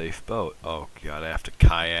somewhat safe boat. Oh god, I have to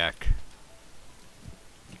kayak.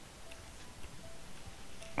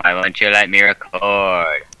 Why won't you let me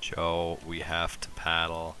record? Joe, we have to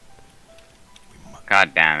paddle.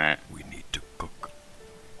 God damn it. We need to cook.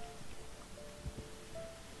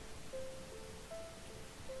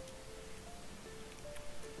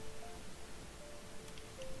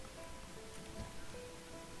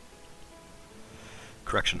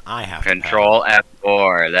 Correction, I have Control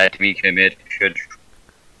F4. Let me commit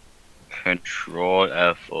Control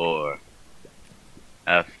F4.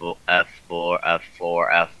 F4, F4,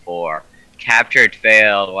 F4, F4. Captured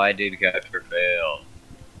failed. Why did capture fail?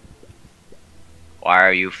 Why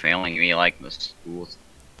are you failing me like the schools?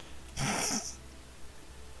 I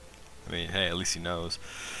mean, hey, at least he knows.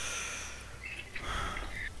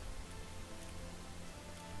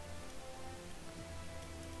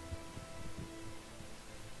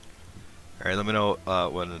 Alright, let me know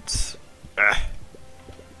when it's...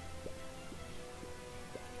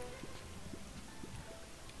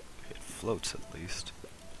 It floats at least.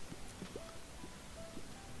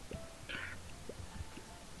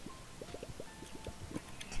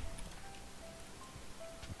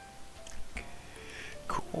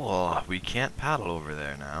 Cool, we can't paddle over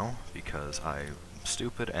there now because I'm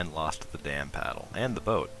stupid and lost the damn paddle and the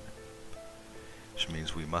boat. Which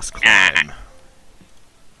means we must climb.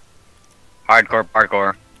 Hardcore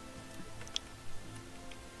parkour.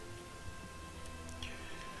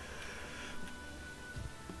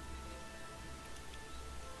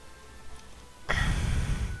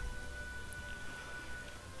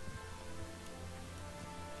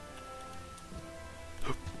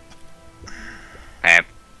 I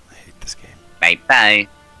hate this game. Bye bye.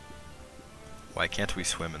 Why can't we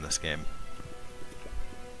swim in this game?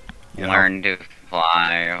 You know? Learn to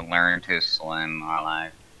fly, learn to swim our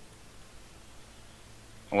life.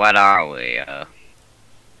 What are we,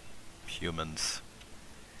 Humans.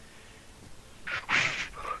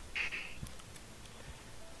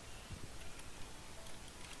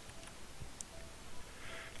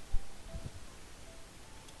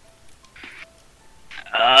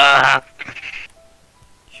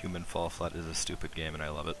 Human Fall Flat is a stupid game and I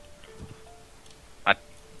love it.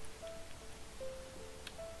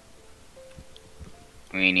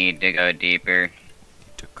 We need to go deeper.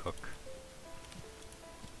 To cook.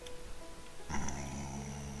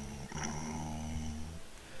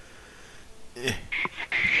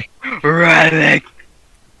 Relic!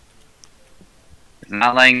 It's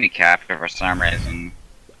not letting me capture for some reason.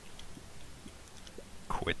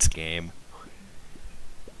 Quits game.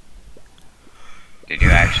 Did you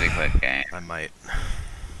actually quit game? I might.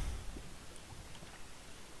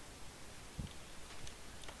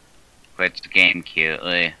 Quits game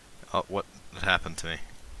cutely. Oh, what happened to me?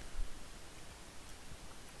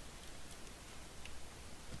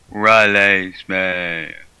 Release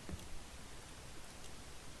me.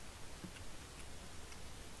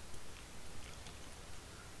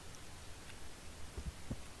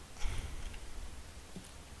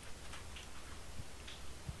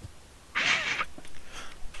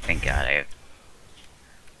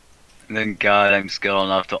 Thank God I'm skilled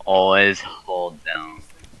enough to always hold down.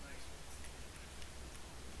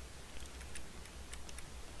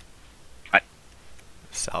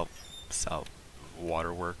 South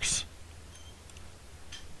Waterworks.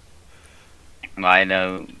 I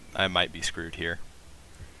know I might be screwed here.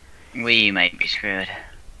 we might be screwed.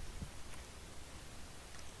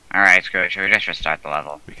 Alright, screw it. Should we just restart the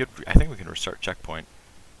level? We could. I think we can restart checkpoint.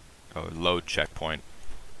 Oh, load checkpoint.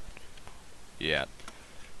 Yeah.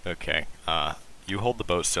 Okay. You hold the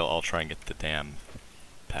boat still. I'll try and get the damn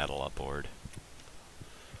paddle aboard.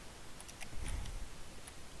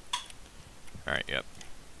 All right. Yep.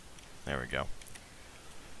 There we go. All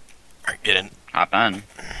right, get in. Hop on.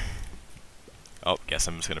 Oh, guess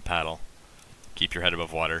I'm just gonna paddle. Keep your head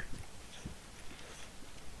above water.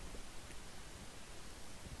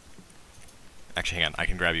 Actually, hang on. I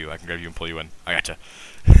can grab you. I can grab you and pull you in. I gotcha.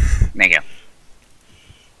 Thank you.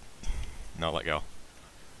 No, let go.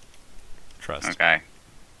 Trust. Okay.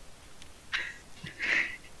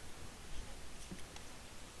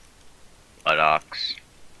 Buttocks.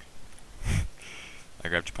 I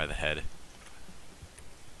grabbed you by the head.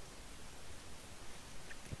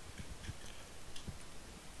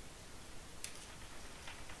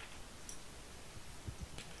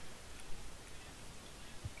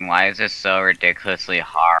 Why is this so ridiculously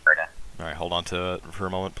hard? Alright, hold on to it for a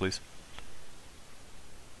moment, please.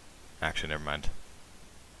 Actually, never mind.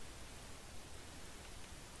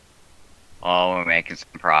 Oh, we're making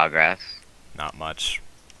some progress. Not much.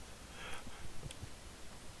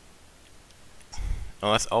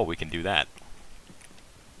 Oh, oh, we can do that.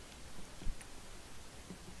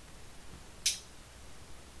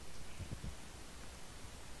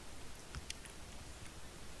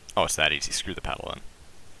 Oh, it's that easy. Screw the paddle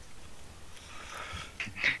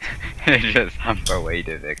in. Just hump our way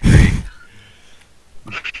to victory.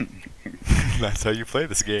 That's how you play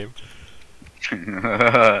this game.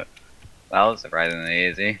 That was surprisingly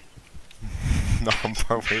easy. Hump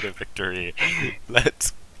our way to victory.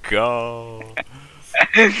 Let's go.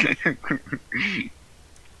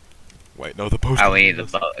 Wait, no, the boat. Oh, we need the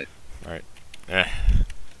boat. Alright. Eh.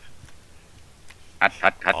 Hut,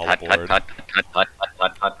 hut, hut, All hut, hut, aboard. hut, hut, hut, hut,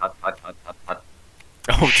 hut, hut, hut, hut, hut, hut, hut.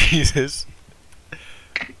 Oh, Jesus.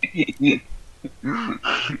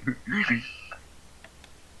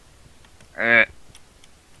 Uh,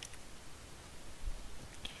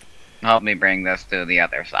 help me bring this to the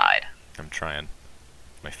other side. I'm trying.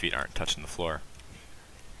 My feet aren't touching the floor.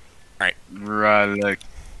 Relic.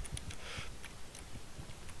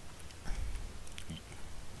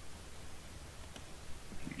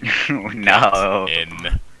 No.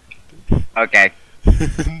 In. Okay.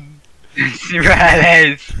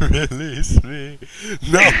 Release. Release me.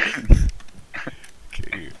 No.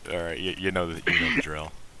 Okay, alright, you know the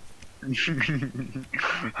drill. Way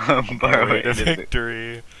to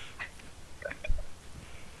victory.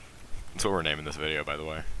 That's what we're naming this video, by the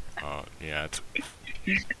way. Yeah, it's.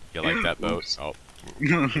 You like that boat? Oops. Oh, we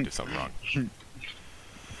did something wrong.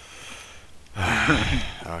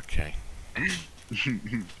 Okay.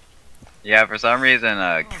 Yeah, for some reason,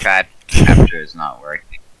 cat capture is not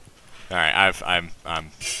working. All right,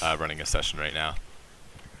 I'm running a session right now.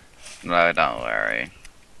 No, don't worry.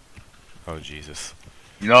 Oh Jesus!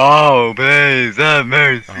 No, please have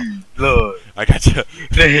mercy, Oh. Lord. I got you.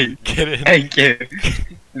 Thank Get in. Thank you.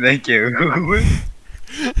 Thank you.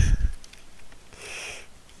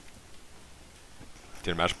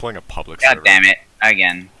 Dude, imagine playing a public God server. damn it!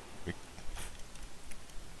 Again.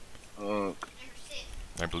 Oh.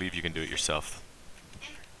 I believe you can do it yourself.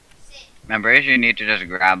 I'm pretty sure you need to just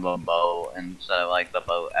grab a boat instead of like the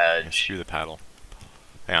boat Yeah, edge. screw the paddle.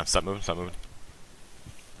 Hang on, stop moving, stop moving.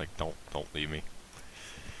 Like, don't leave me.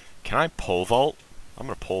 Can I pole vault? I'm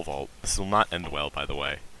gonna pole vault. This will not end well, by the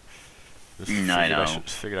way. Just No, I know.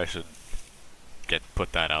 figured I should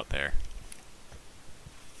put that out there.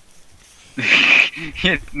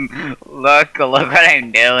 Look what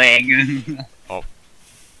I'm doing. Oh.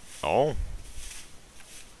 Oh.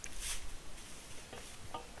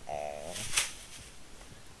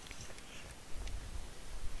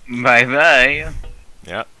 Bye bye.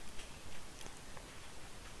 Yeah.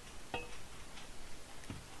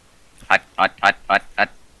 Hot.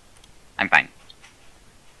 I'm fine.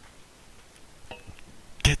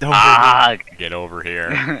 Get over Ah. here. Get over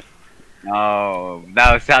here. No,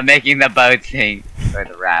 stop making the boat sink. Or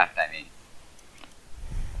the raft, I mean.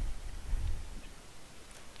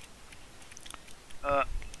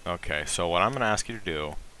 Okay, so what I'm gonna ask you to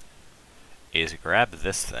do is grab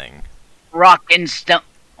this thing. Rock and stone.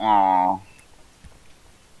 Aww.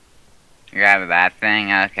 Grab that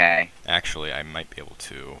thing? Okay. Actually, I might be able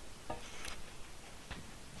to.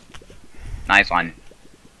 Nice one.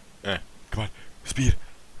 Come on, speed.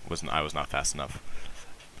 I was not fast enough.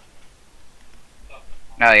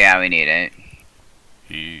 Oh yeah, we need it.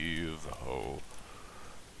 Heave ho.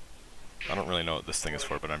 I don't really know what this thing is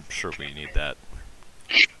for, but I'm sure we need that.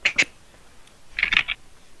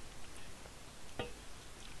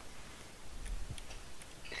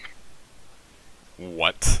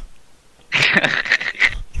 What?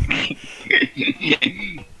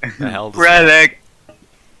 The hell does Relic.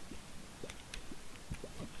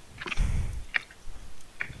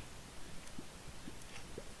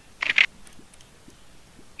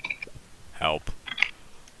 help?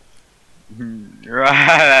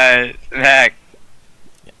 Right. Back.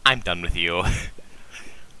 I'm done with you.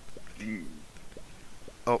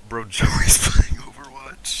 Oh, bro, Joey's playing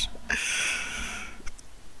Overwatch.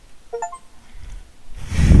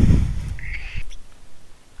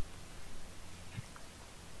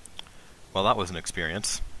 Well, that was an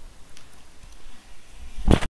experience.